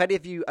 listeners, if any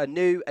of you are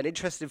new and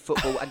interested in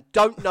football and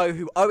don't know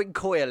who Owen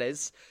Coyle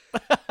is,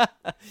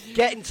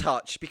 get in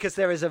touch because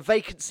there is a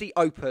vacancy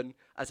open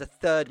as a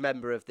third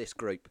member of this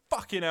group.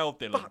 Fucking hell,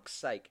 Dylan. Fuck's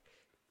sake.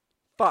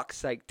 Fuck's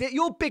sake.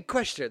 Your big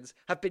questions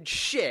have been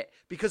shit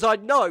because I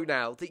know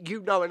now that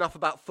you know enough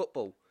about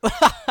football.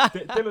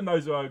 Dylan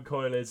knows who Owen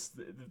Coyle is.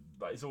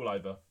 It's all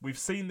over. We've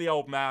seen the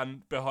old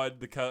man behind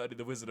the curtain in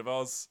The Wizard of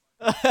Oz.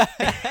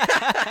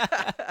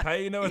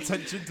 Pay no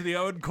attention to the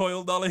Owen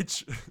Coyle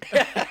knowledge.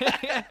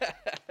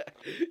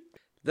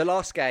 The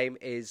last game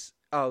is...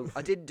 Oh,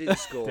 I didn't do the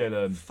score.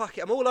 Dylan. Fuck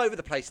it. I'm all over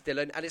the place,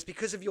 Dylan, and it's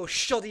because of your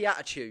shoddy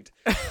attitude.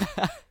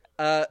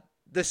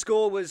 The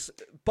score was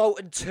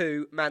Bolton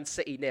 2, Man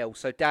City 0.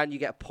 So, Dan, you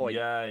get a point.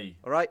 Yay.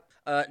 All right?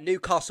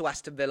 Newcastle,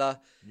 Aston Villa.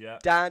 Yeah.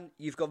 Dan,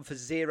 you've gone for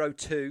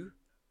 0-2,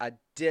 and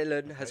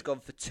Dylan has gone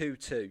for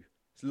 2-2.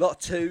 It's a lot of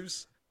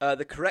twos.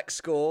 The correct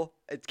score,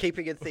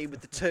 keeping in theme with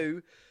the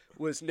 2,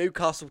 was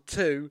Newcastle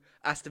 2,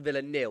 Aston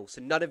Villa 0.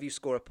 So none of you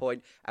score a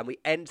point, and we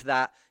end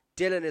that.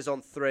 Dylan is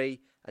on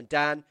 3, and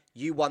Dan,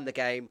 you won the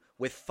game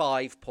with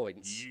 5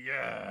 points.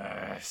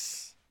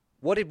 Yes.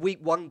 What did week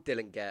 1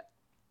 Dylan get?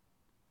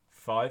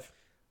 5.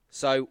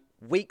 So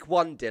week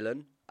 1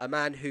 Dylan, a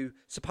man who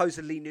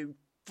supposedly knew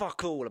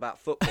fuck all about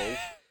football,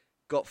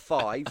 got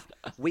 5.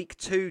 Week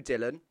 2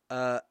 Dylan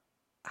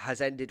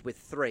has ended with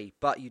 3,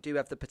 but you do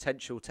have the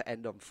potential to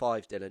end on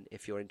 5, Dylan,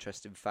 if your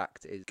interest in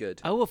fact is good.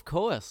 Oh, of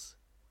course.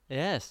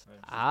 Yes.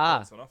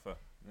 That's on offer.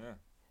 Yeah.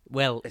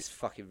 Well, It's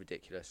fucking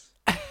ridiculous.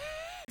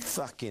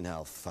 Fucking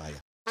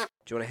hellfire. Do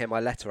you want to hear my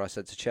letter I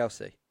sent to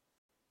Chelsea?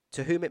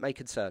 To whom it may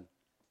concern.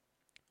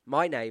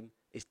 My name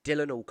is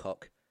Dylan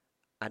Alcock,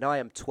 and I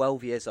am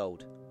 12 years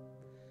old.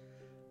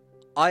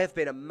 I have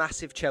been a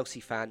massive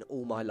Chelsea fan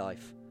all my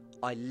life.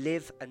 I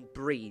live and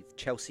breathe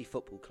Chelsea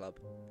Football Club.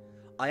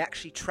 I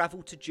actually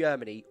travelled to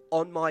Germany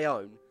on my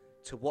own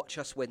to watch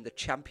us win the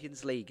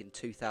Champions League in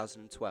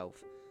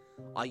 2012.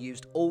 I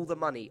used all the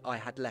money I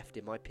had left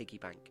in my piggy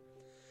bank.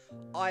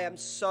 I am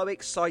so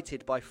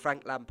excited by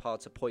Frank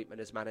Lampard's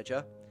appointment as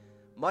manager.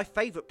 My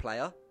favourite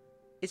player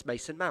is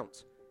Mason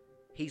Mount.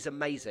 He's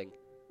amazing,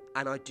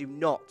 and I do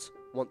not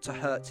want to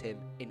hurt him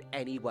in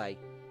any way.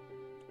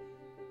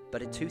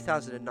 But in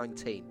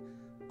 2019,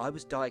 I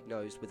was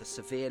diagnosed with a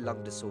severe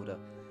lung disorder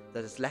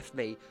that has left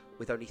me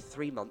with only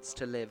 3 months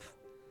to live.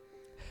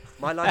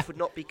 My life would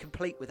not be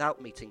complete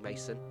without meeting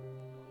Mason.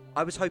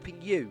 I was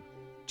hoping you,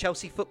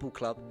 Chelsea Football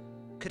Club,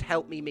 could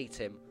help me meet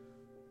him.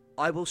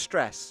 I will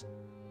stress,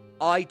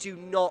 I do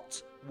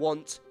not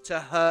want to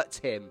hurt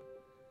him.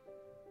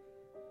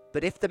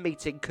 But if the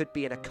meeting could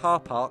be in a car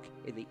park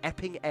in the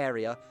Epping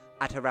area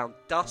at around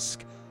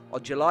dusk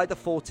on July the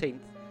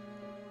 14th,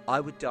 I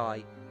would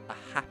die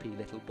a happy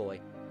little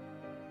boy.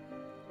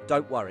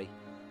 Don't worry,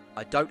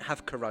 I don't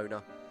have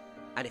corona,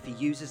 and if he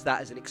uses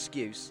that as an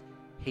excuse,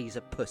 he's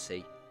a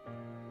pussy.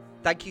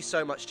 Thank you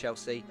so much,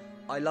 Chelsea.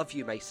 I love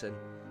you, Mason,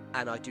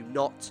 and I do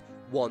not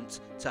want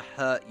to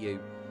hurt you,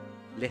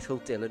 little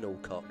Dylan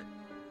Alcock.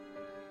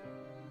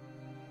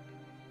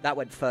 That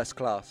went first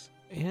class.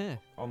 yeah.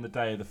 On the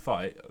day of the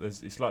fight,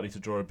 it's likely to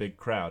draw a big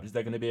crowd. Is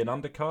there going to be an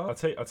undercard?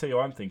 I'll tell you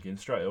what I'm thinking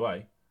straight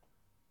away.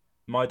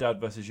 My dad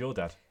versus your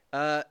dad.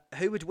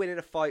 Who would win in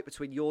a fight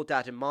between your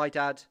dad and my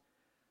dad?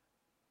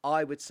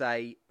 I would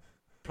say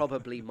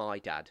probably my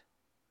dad.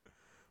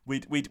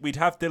 We'd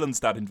have Dylan's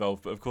dad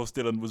involved, but of course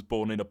Dylan was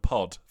born in a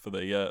pod for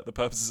the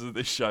purposes of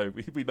this show.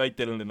 We made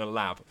Dylan in a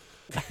lab.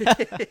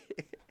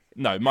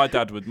 No, my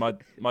dad would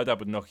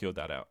knock your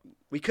dad out.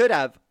 We could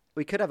have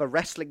a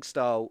wrestling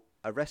style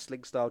a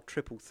wrestling-style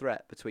triple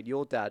threat between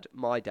your dad,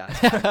 my dad,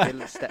 and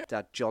Dylan's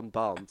stepdad, John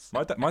Barnes.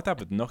 My dad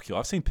would knock you.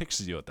 I've seen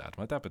pictures of your dad.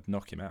 My dad would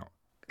knock him out.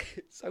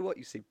 So what?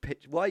 You see?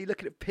 Why are you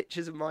looking at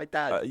pictures of my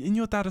dad? Isn't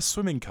your dad a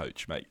swimming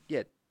coach, mate?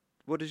 Yeah.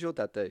 What does your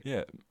dad do?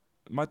 Yeah.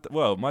 My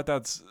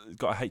dad's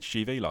got a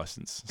HGV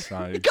license,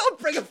 so You can't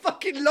bring a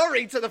fucking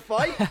lorry to the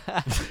fight.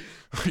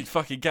 he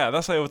fucking can.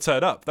 That's how he'll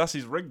turn up. That's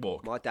his ring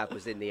walk. My dad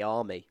was in the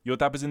army. Your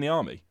dad was in the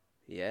army.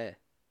 Yeah,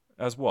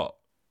 As what?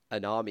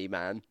 an army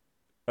man.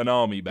 An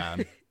army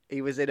man.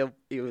 He was in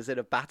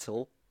a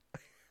battle.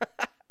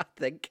 I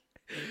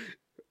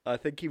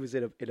think he was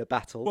in a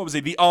battle. What was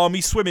he? The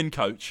army swimming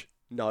coach?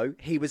 No,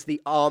 he was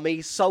the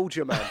army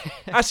soldier man.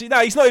 Actually, no,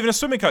 he's not even a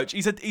swimming coach.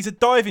 He's a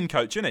diving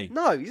coach, isn't he?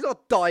 No, he's not a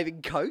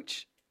diving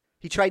coach.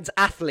 He trains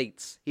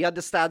athletes. He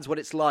understands what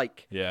it's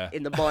like Yeah.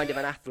 in the mind of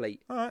an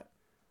athlete. All right.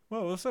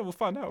 Well, we'll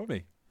find out, won't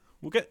we?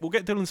 We'll get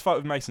Dylan's fight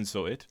with Mason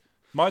sorted.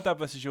 My dad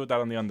versus your dad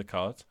on the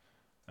undercard.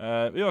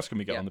 Who else can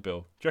we get on the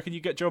bill? Do you reckon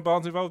you get John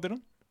Barnes involved,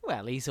 Dylan?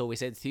 Well, he's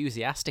always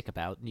enthusiastic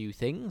about new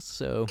things,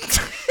 so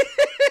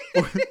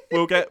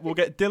We'll get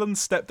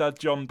Dylan's stepdad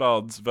John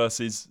Barnes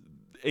versus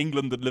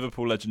England and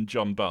Liverpool legend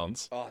John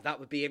Barnes. Oh, that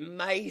would be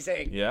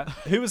amazing. Yeah.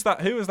 Who was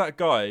that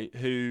guy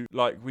who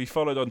we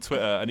followed on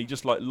Twitter and he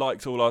just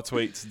liked all our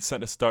tweets and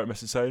sent us a direct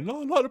message saying,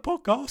 "Oh, I like the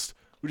podcast."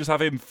 We'll just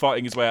have him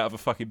fighting his way out of a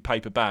fucking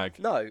paper bag.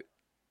 No,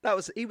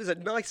 he was a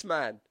nice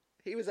man.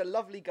 He was a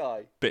lovely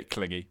guy. Bit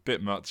clingy,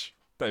 bit much.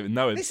 Don't even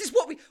know him. This is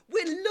what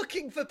we're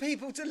looking for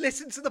people to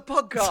listen to the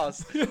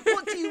podcast.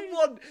 What do you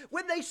want?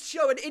 When they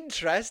show an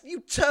interest,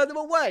 you turn them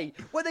away.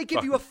 When they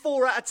give you a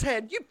 4 out of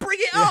 10, you bring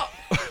it up.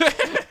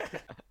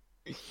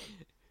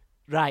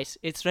 right,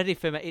 it's ready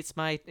for me. It's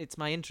my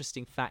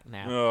interesting fact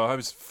now. Oh, I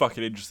was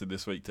fucking interested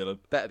this week, Dylan.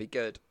 Better be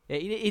good.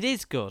 It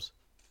is good.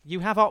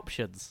 You have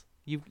options.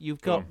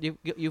 You've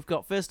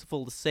got first of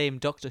all the same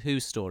Doctor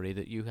Who story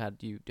that you had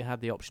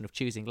the option of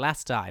choosing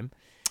last time.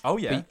 Oh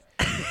yeah.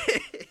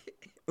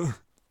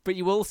 But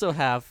you also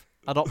have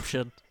an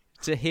option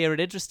to hear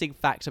an interesting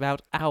fact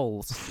about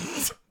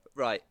owls.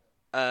 Right.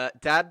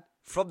 Dan,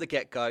 from the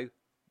get-go,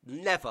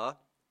 never,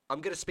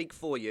 I'm going to speak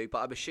for you,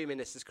 but I'm assuming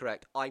this is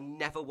correct, I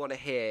never want to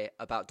hear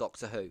about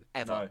Doctor Who,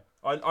 ever.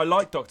 No. I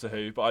like Doctor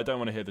Who, but I don't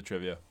want to hear the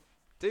trivia.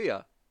 Do you?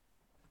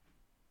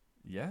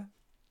 Yeah?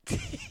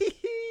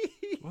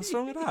 What's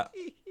wrong with that?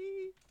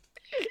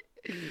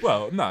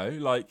 Well, no,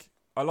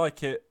 I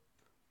like it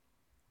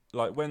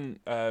when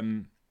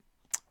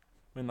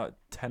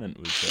Tennant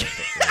was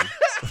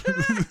Doctor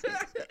Who.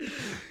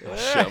 Oh,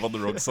 shit, I'm on the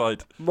wrong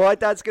side. My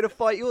dad's going to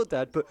fight your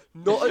dad, but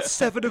not at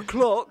 7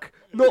 o'clock.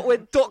 Not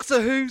when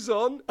Doctor Who's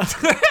on.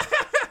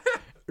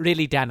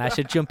 Really, Dan, I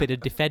should jump in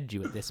and defend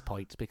you at this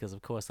point because,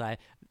 of course,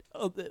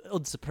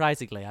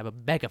 unsurprisingly, I'm a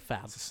mega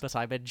fan, but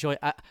I'm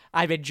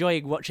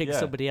enjoying watching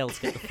somebody else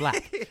get the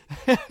flack.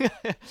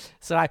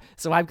 So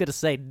I'm going to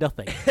say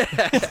nothing.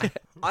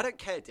 I don't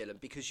care, Dylan,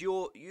 because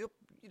you're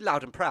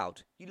loud and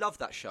proud. You love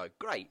that show.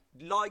 Great.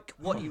 Like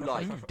what you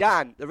like.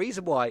 Dan, the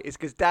reason why is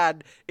because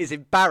Dan is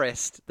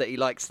embarrassed that he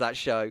likes that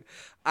show.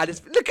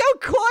 And look how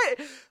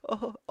quiet.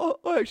 Oh,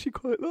 I actually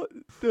quite like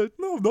that.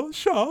 No, I'm not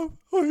sure.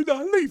 Oh,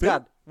 no, leave it.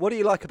 Dan, what do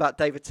you like about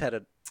David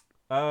Tennant?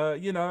 I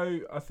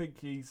think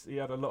he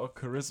had a lot of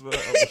charisma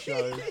on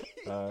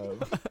the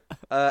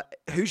show.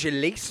 Who's your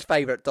least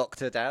favourite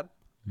Doctor, Dan?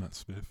 Matt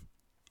Smith.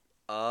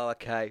 Oh,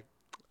 okay.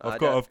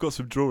 I've got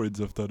some drawings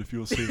I've done if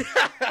you'll see.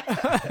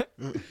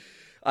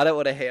 I don't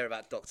want to hear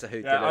about Doctor Who.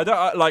 Yeah,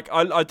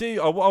 Dylan.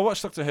 I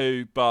watch Doctor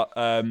Who, but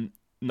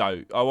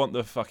no, I want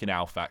the fucking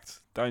owl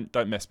fact.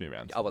 Don't mess me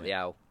around. I want the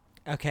owl.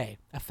 Okay,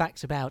 a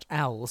fact about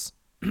owls.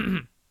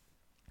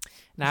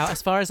 Now,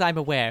 as far as I'm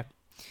aware,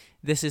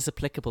 this is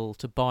applicable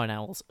to barn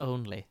owls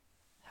only.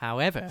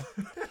 However,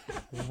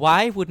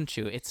 why wouldn't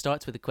you? It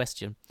starts with a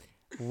question.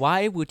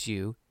 Why would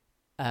you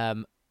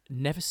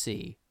never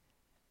see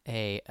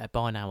a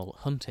barn owl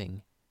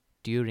hunting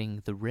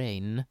during the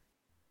rain?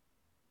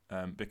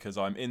 Because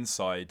I'm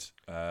inside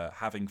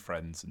having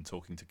friends and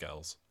talking to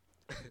girls.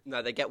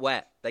 No, they get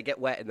wet. They get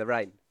wet in the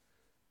rain.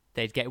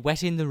 They'd get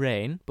wet in the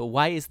rain, but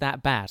why is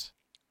that bad?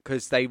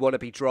 Because they want to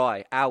be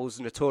dry. Owls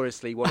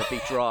notoriously want to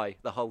be dry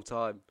the whole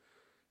time.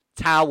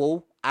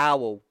 Towel,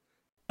 owl.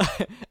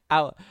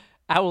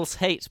 Owls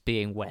hate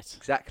being wet.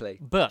 Exactly.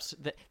 But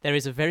there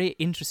is a very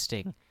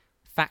interesting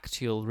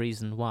factual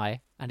reason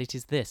why, and it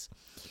is this.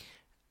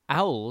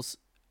 Owls,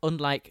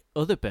 unlike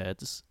other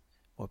birds,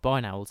 or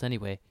barn owls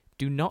anyway,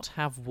 do not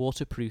have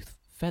waterproof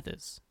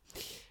feathers.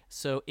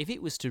 So if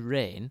it was to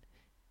rain,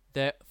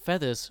 their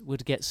feathers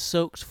would get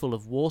soaked full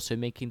of water,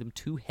 making them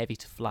too heavy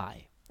to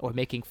fly, or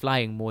making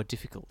flying more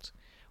difficult.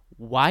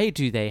 Why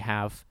do they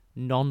have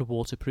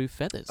non-waterproof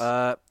feathers?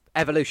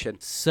 Evolution.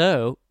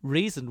 So,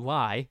 reason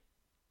why,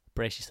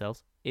 brace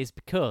yourselves, is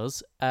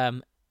because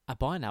a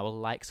barn owl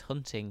likes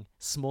hunting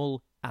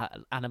small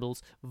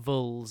animals,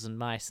 voles and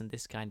mice and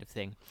this kind of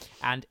thing.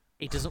 And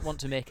it doesn't want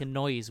to make a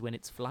noise when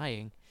it's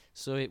flying,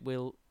 so it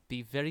will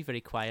be very,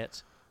 very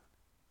quiet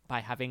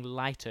by having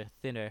lighter,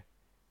 thinner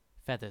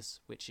feathers,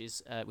 which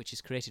is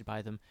created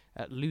by them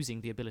losing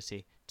the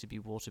ability to be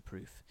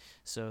waterproof.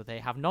 So they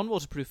have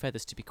non-waterproof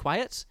feathers to be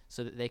quiet,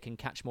 so that they can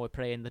catch more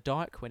prey in the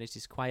dark when it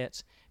is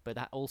quiet, but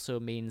that also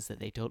means that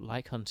they don't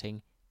like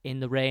hunting in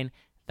the rain.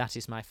 That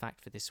is my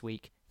fact for this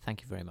week.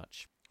 Thank you very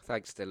much.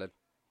 Thanks, Dylan.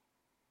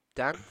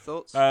 Dan,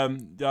 thoughts?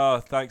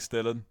 Thanks,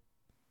 Dylan.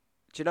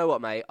 Do you know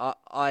what, mate?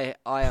 I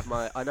have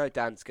my. I know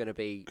Dan's going to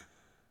be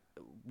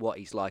what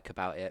he's like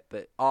about it,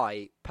 but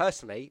I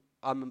personally,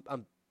 I'm a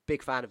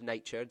big fan of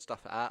nature and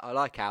stuff like that. I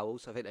like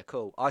owls. I think they're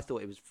cool. I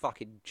thought it was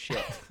fucking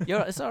shit.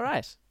 It's all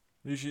right.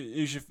 Who's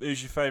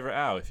your favourite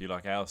owl if you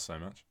like owls so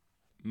much?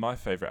 My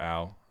favourite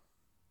owl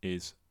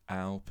is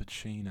Al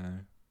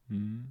Pacino.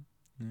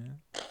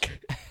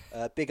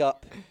 Yeah. Big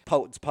up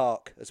Poulton's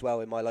Park as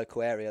well in my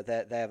local area.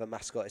 They have a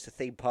mascot. It's a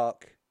theme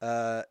park.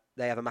 They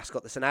have a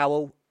mascot that's an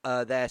owl.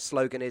 Their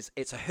slogan is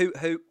 "It's a hoot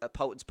hoot at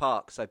Poulton's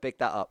Park." So big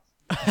that up.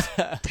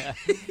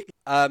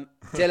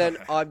 Dylan,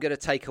 I'm going to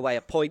take away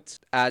a point,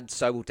 and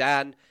so will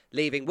Dan,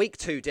 leaving week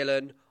 2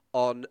 Dylan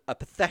on a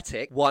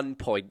pathetic 1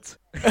 point.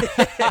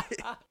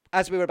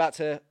 As we were about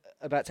to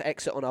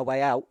exit on our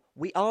way out,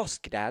 we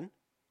asked Dan,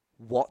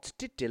 what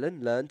did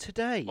Dylan learn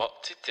today?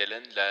 What did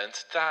Dylan learn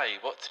today?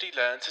 What did he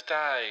learn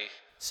today?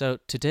 So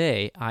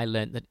today I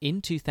learnt that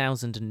in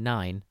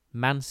 2009,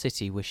 Man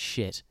City was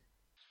shit.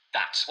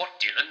 That's what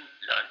Dylan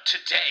learned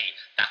today.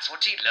 That's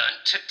what he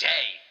learned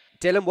today.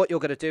 Dylan, what you're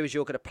going to do is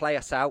you're going to play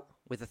us out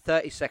with a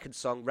 30-second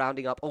song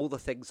rounding up all the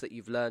things that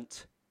you've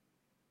learnt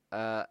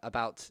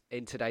about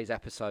in today's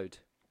episode.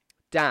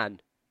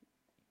 Dan,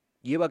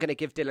 you are going to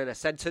give Dylan a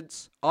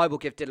sentence. I will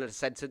give Dylan a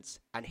sentence,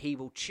 and he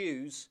will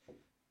choose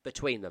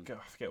between them.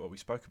 I forget what we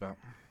spoke about.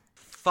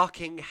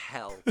 Fucking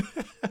hell.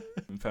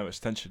 Didn't pay much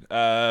attention.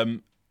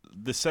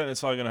 The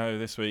sentence I'm going to have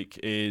this week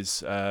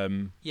is...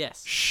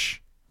 Yes. Shh.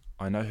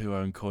 I know who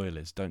Owen Coyle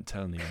is. Don't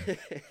tell anyone.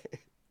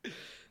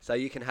 So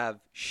you can have,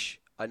 shh,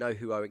 I know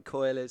who Owen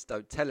Coyle is.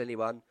 Don't tell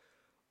anyone.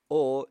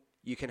 Or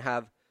you can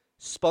have,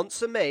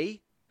 sponsor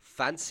me.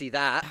 Fancy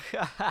that.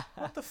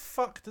 What the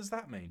fuck does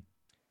that mean?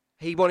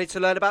 He wanted to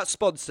learn about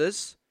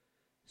sponsors.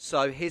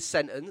 So his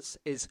sentence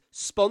is,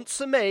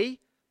 sponsor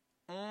me.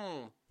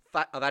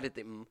 I've added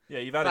the Yeah,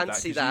 you've added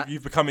fancy that.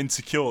 You've become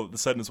insecure that the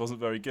sentence wasn't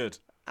very good.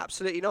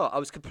 Absolutely not. I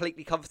was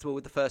completely comfortable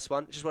with the first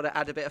one. Just want to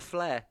add a bit of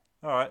flair.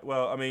 All right.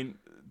 Well, I mean,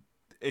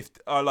 if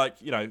I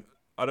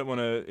I don't want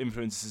to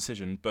influence the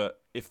decision,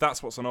 but if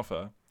that's what's on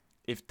offer,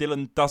 if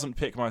Dylan doesn't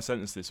pick my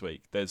sentence this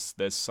week, there's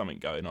something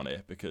going on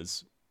here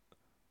because,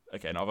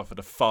 again, I've offered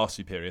a far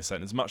superior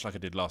sentence, much like I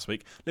did last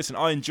week. Listen,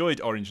 I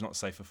enjoyed Orange Not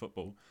Safe for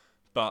Football,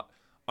 but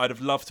I'd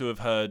have loved to have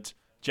heard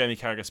Jamie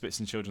Carragher spits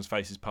in children's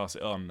faces, pass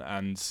it on,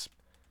 and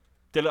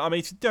Dylan. I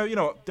mean, you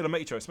know what? Dylan,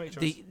 make your choice. Make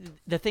your choice.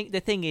 The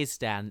thing is,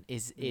 Dan,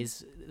 is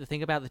the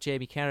thing about the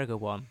Jamie Carragher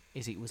one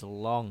is it was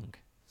long,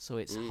 so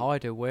it's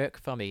harder work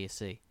for me. You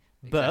see,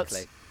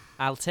 Exactly. but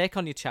I'll take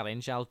on your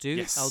challenge. I'll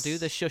do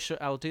the shush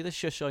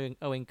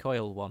Owen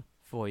Coyle one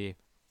for you.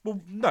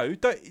 Well, no,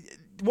 don't.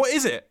 What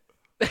is it?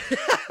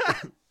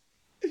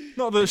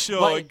 Not the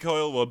Owen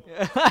Coyle one.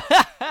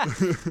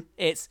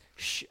 It's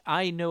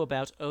I know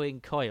about Owen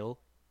Coyle.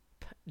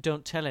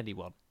 Don't tell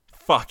anyone.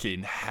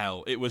 Fucking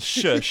hell! It was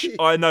shush.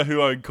 I know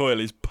who Owen Coyle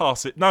is.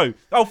 Pass it. No.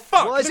 Oh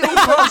fuck! Why is Look it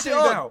what I'm pass it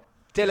doing on? now.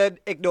 Dylan,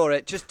 ignore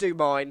it. Just do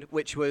mine,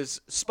 which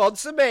was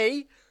sponsor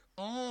me.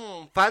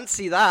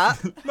 Fancy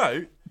that.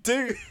 No,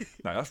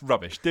 that's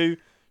rubbish.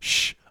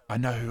 Shh, I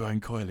know who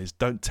Owen Coyle is.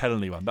 Don't tell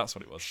anyone. That's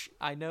what it was.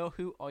 I know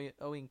who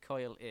Owen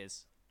Coyle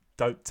is.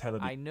 Don't tell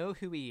anyone. I know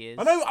who he is.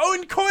 I know who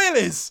Owen Coyle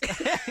is.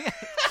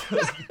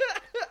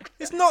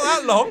 It's not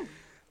that long.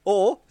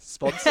 Or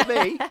sponsor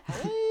me.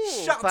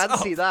 Shut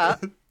Fancy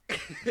up. that.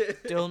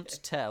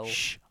 Don't tell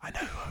Shh, I know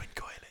who Owen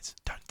Coyle is.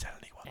 Don't tell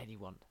anyone.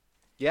 anyone.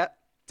 Yep.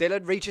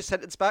 Dylan, read your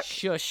sentence back.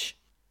 Shush.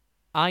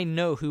 I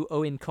know who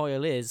Owen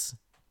Coyle is.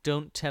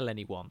 Don't tell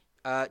anyone.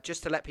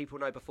 Just to let people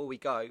know before we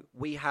go,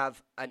 we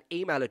have an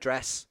email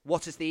address.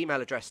 What is the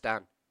email address,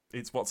 Dan?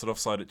 It's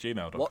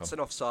watsonoffside@gmail.com.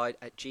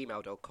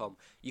 watsonoffside@gmail.com.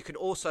 You can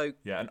also...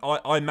 Yeah, and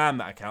I man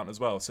that account as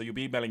well, so you'll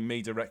be emailing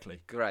me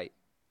directly. Great.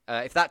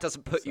 If that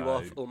doesn't put you So-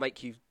 off or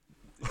make you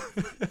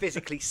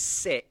physically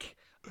sick,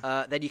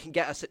 then you can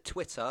get us at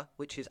Twitter,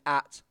 which is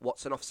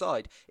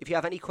 @WatsonOffside. If you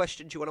have any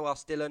questions you want to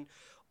ask Dylan,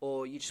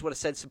 or you just want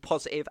to send some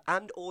positive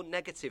and or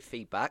negative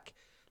feedback,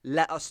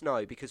 let us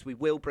know, because we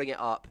will bring it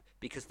up,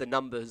 because the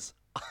numbers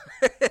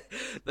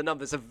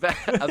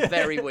are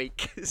very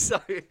weak. So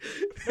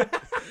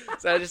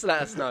just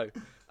let us know.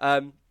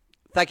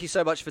 Thank you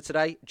so much for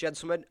today,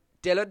 gentlemen.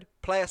 Dylan,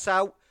 play us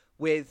out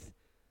with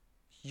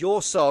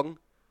your song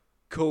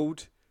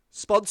called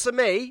Sponsor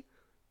Me.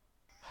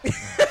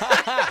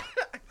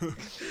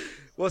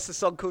 What's the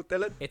song called,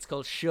 Dylan? It's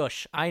called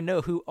Shush. I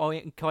know who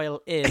Owen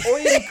Coyle is.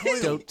 Owen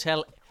Coyle. Don't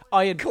tell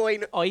Owen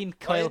Coyle. Owen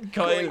Coyle. Owen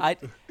Coyle.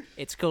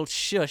 It's called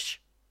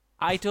Shush.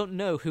 I don't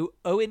know who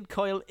Owen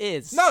Coyle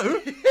is.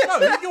 No,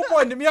 you're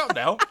winding me up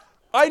now.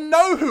 I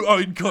know who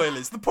Owen Coyle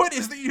is. The point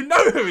is that you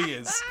know who he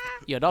is.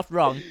 You're not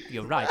wrong.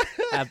 You're right.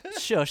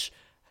 Shush.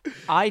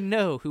 I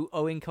know who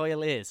Owen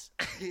Coyle is.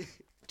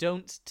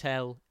 Don't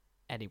tell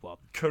anyone.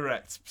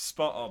 Correct.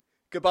 Spot on.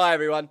 Goodbye,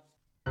 everyone.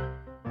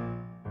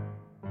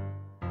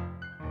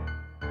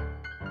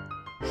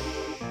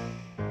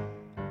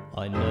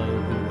 I know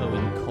who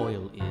Owen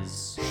Coyle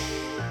is.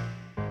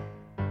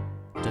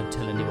 Don't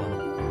tell anyone.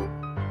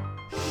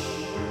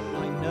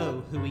 I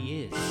know who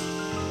he is.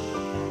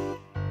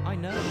 I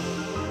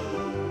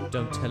know.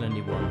 Don't tell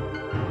anyone.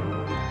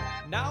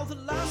 Now the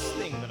last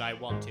thing that I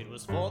wanted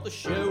was for the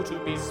show to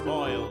be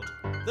spoiled.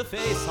 The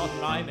face on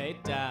my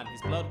mate Dan,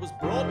 his blood was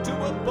brought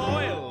to a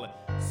boil.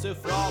 So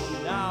from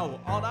now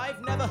on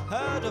I've never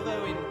heard of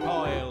Owen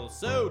Coyle.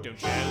 So don't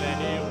tell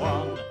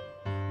anyone.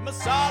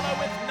 Masala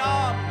with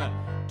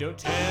none. Don't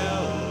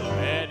tell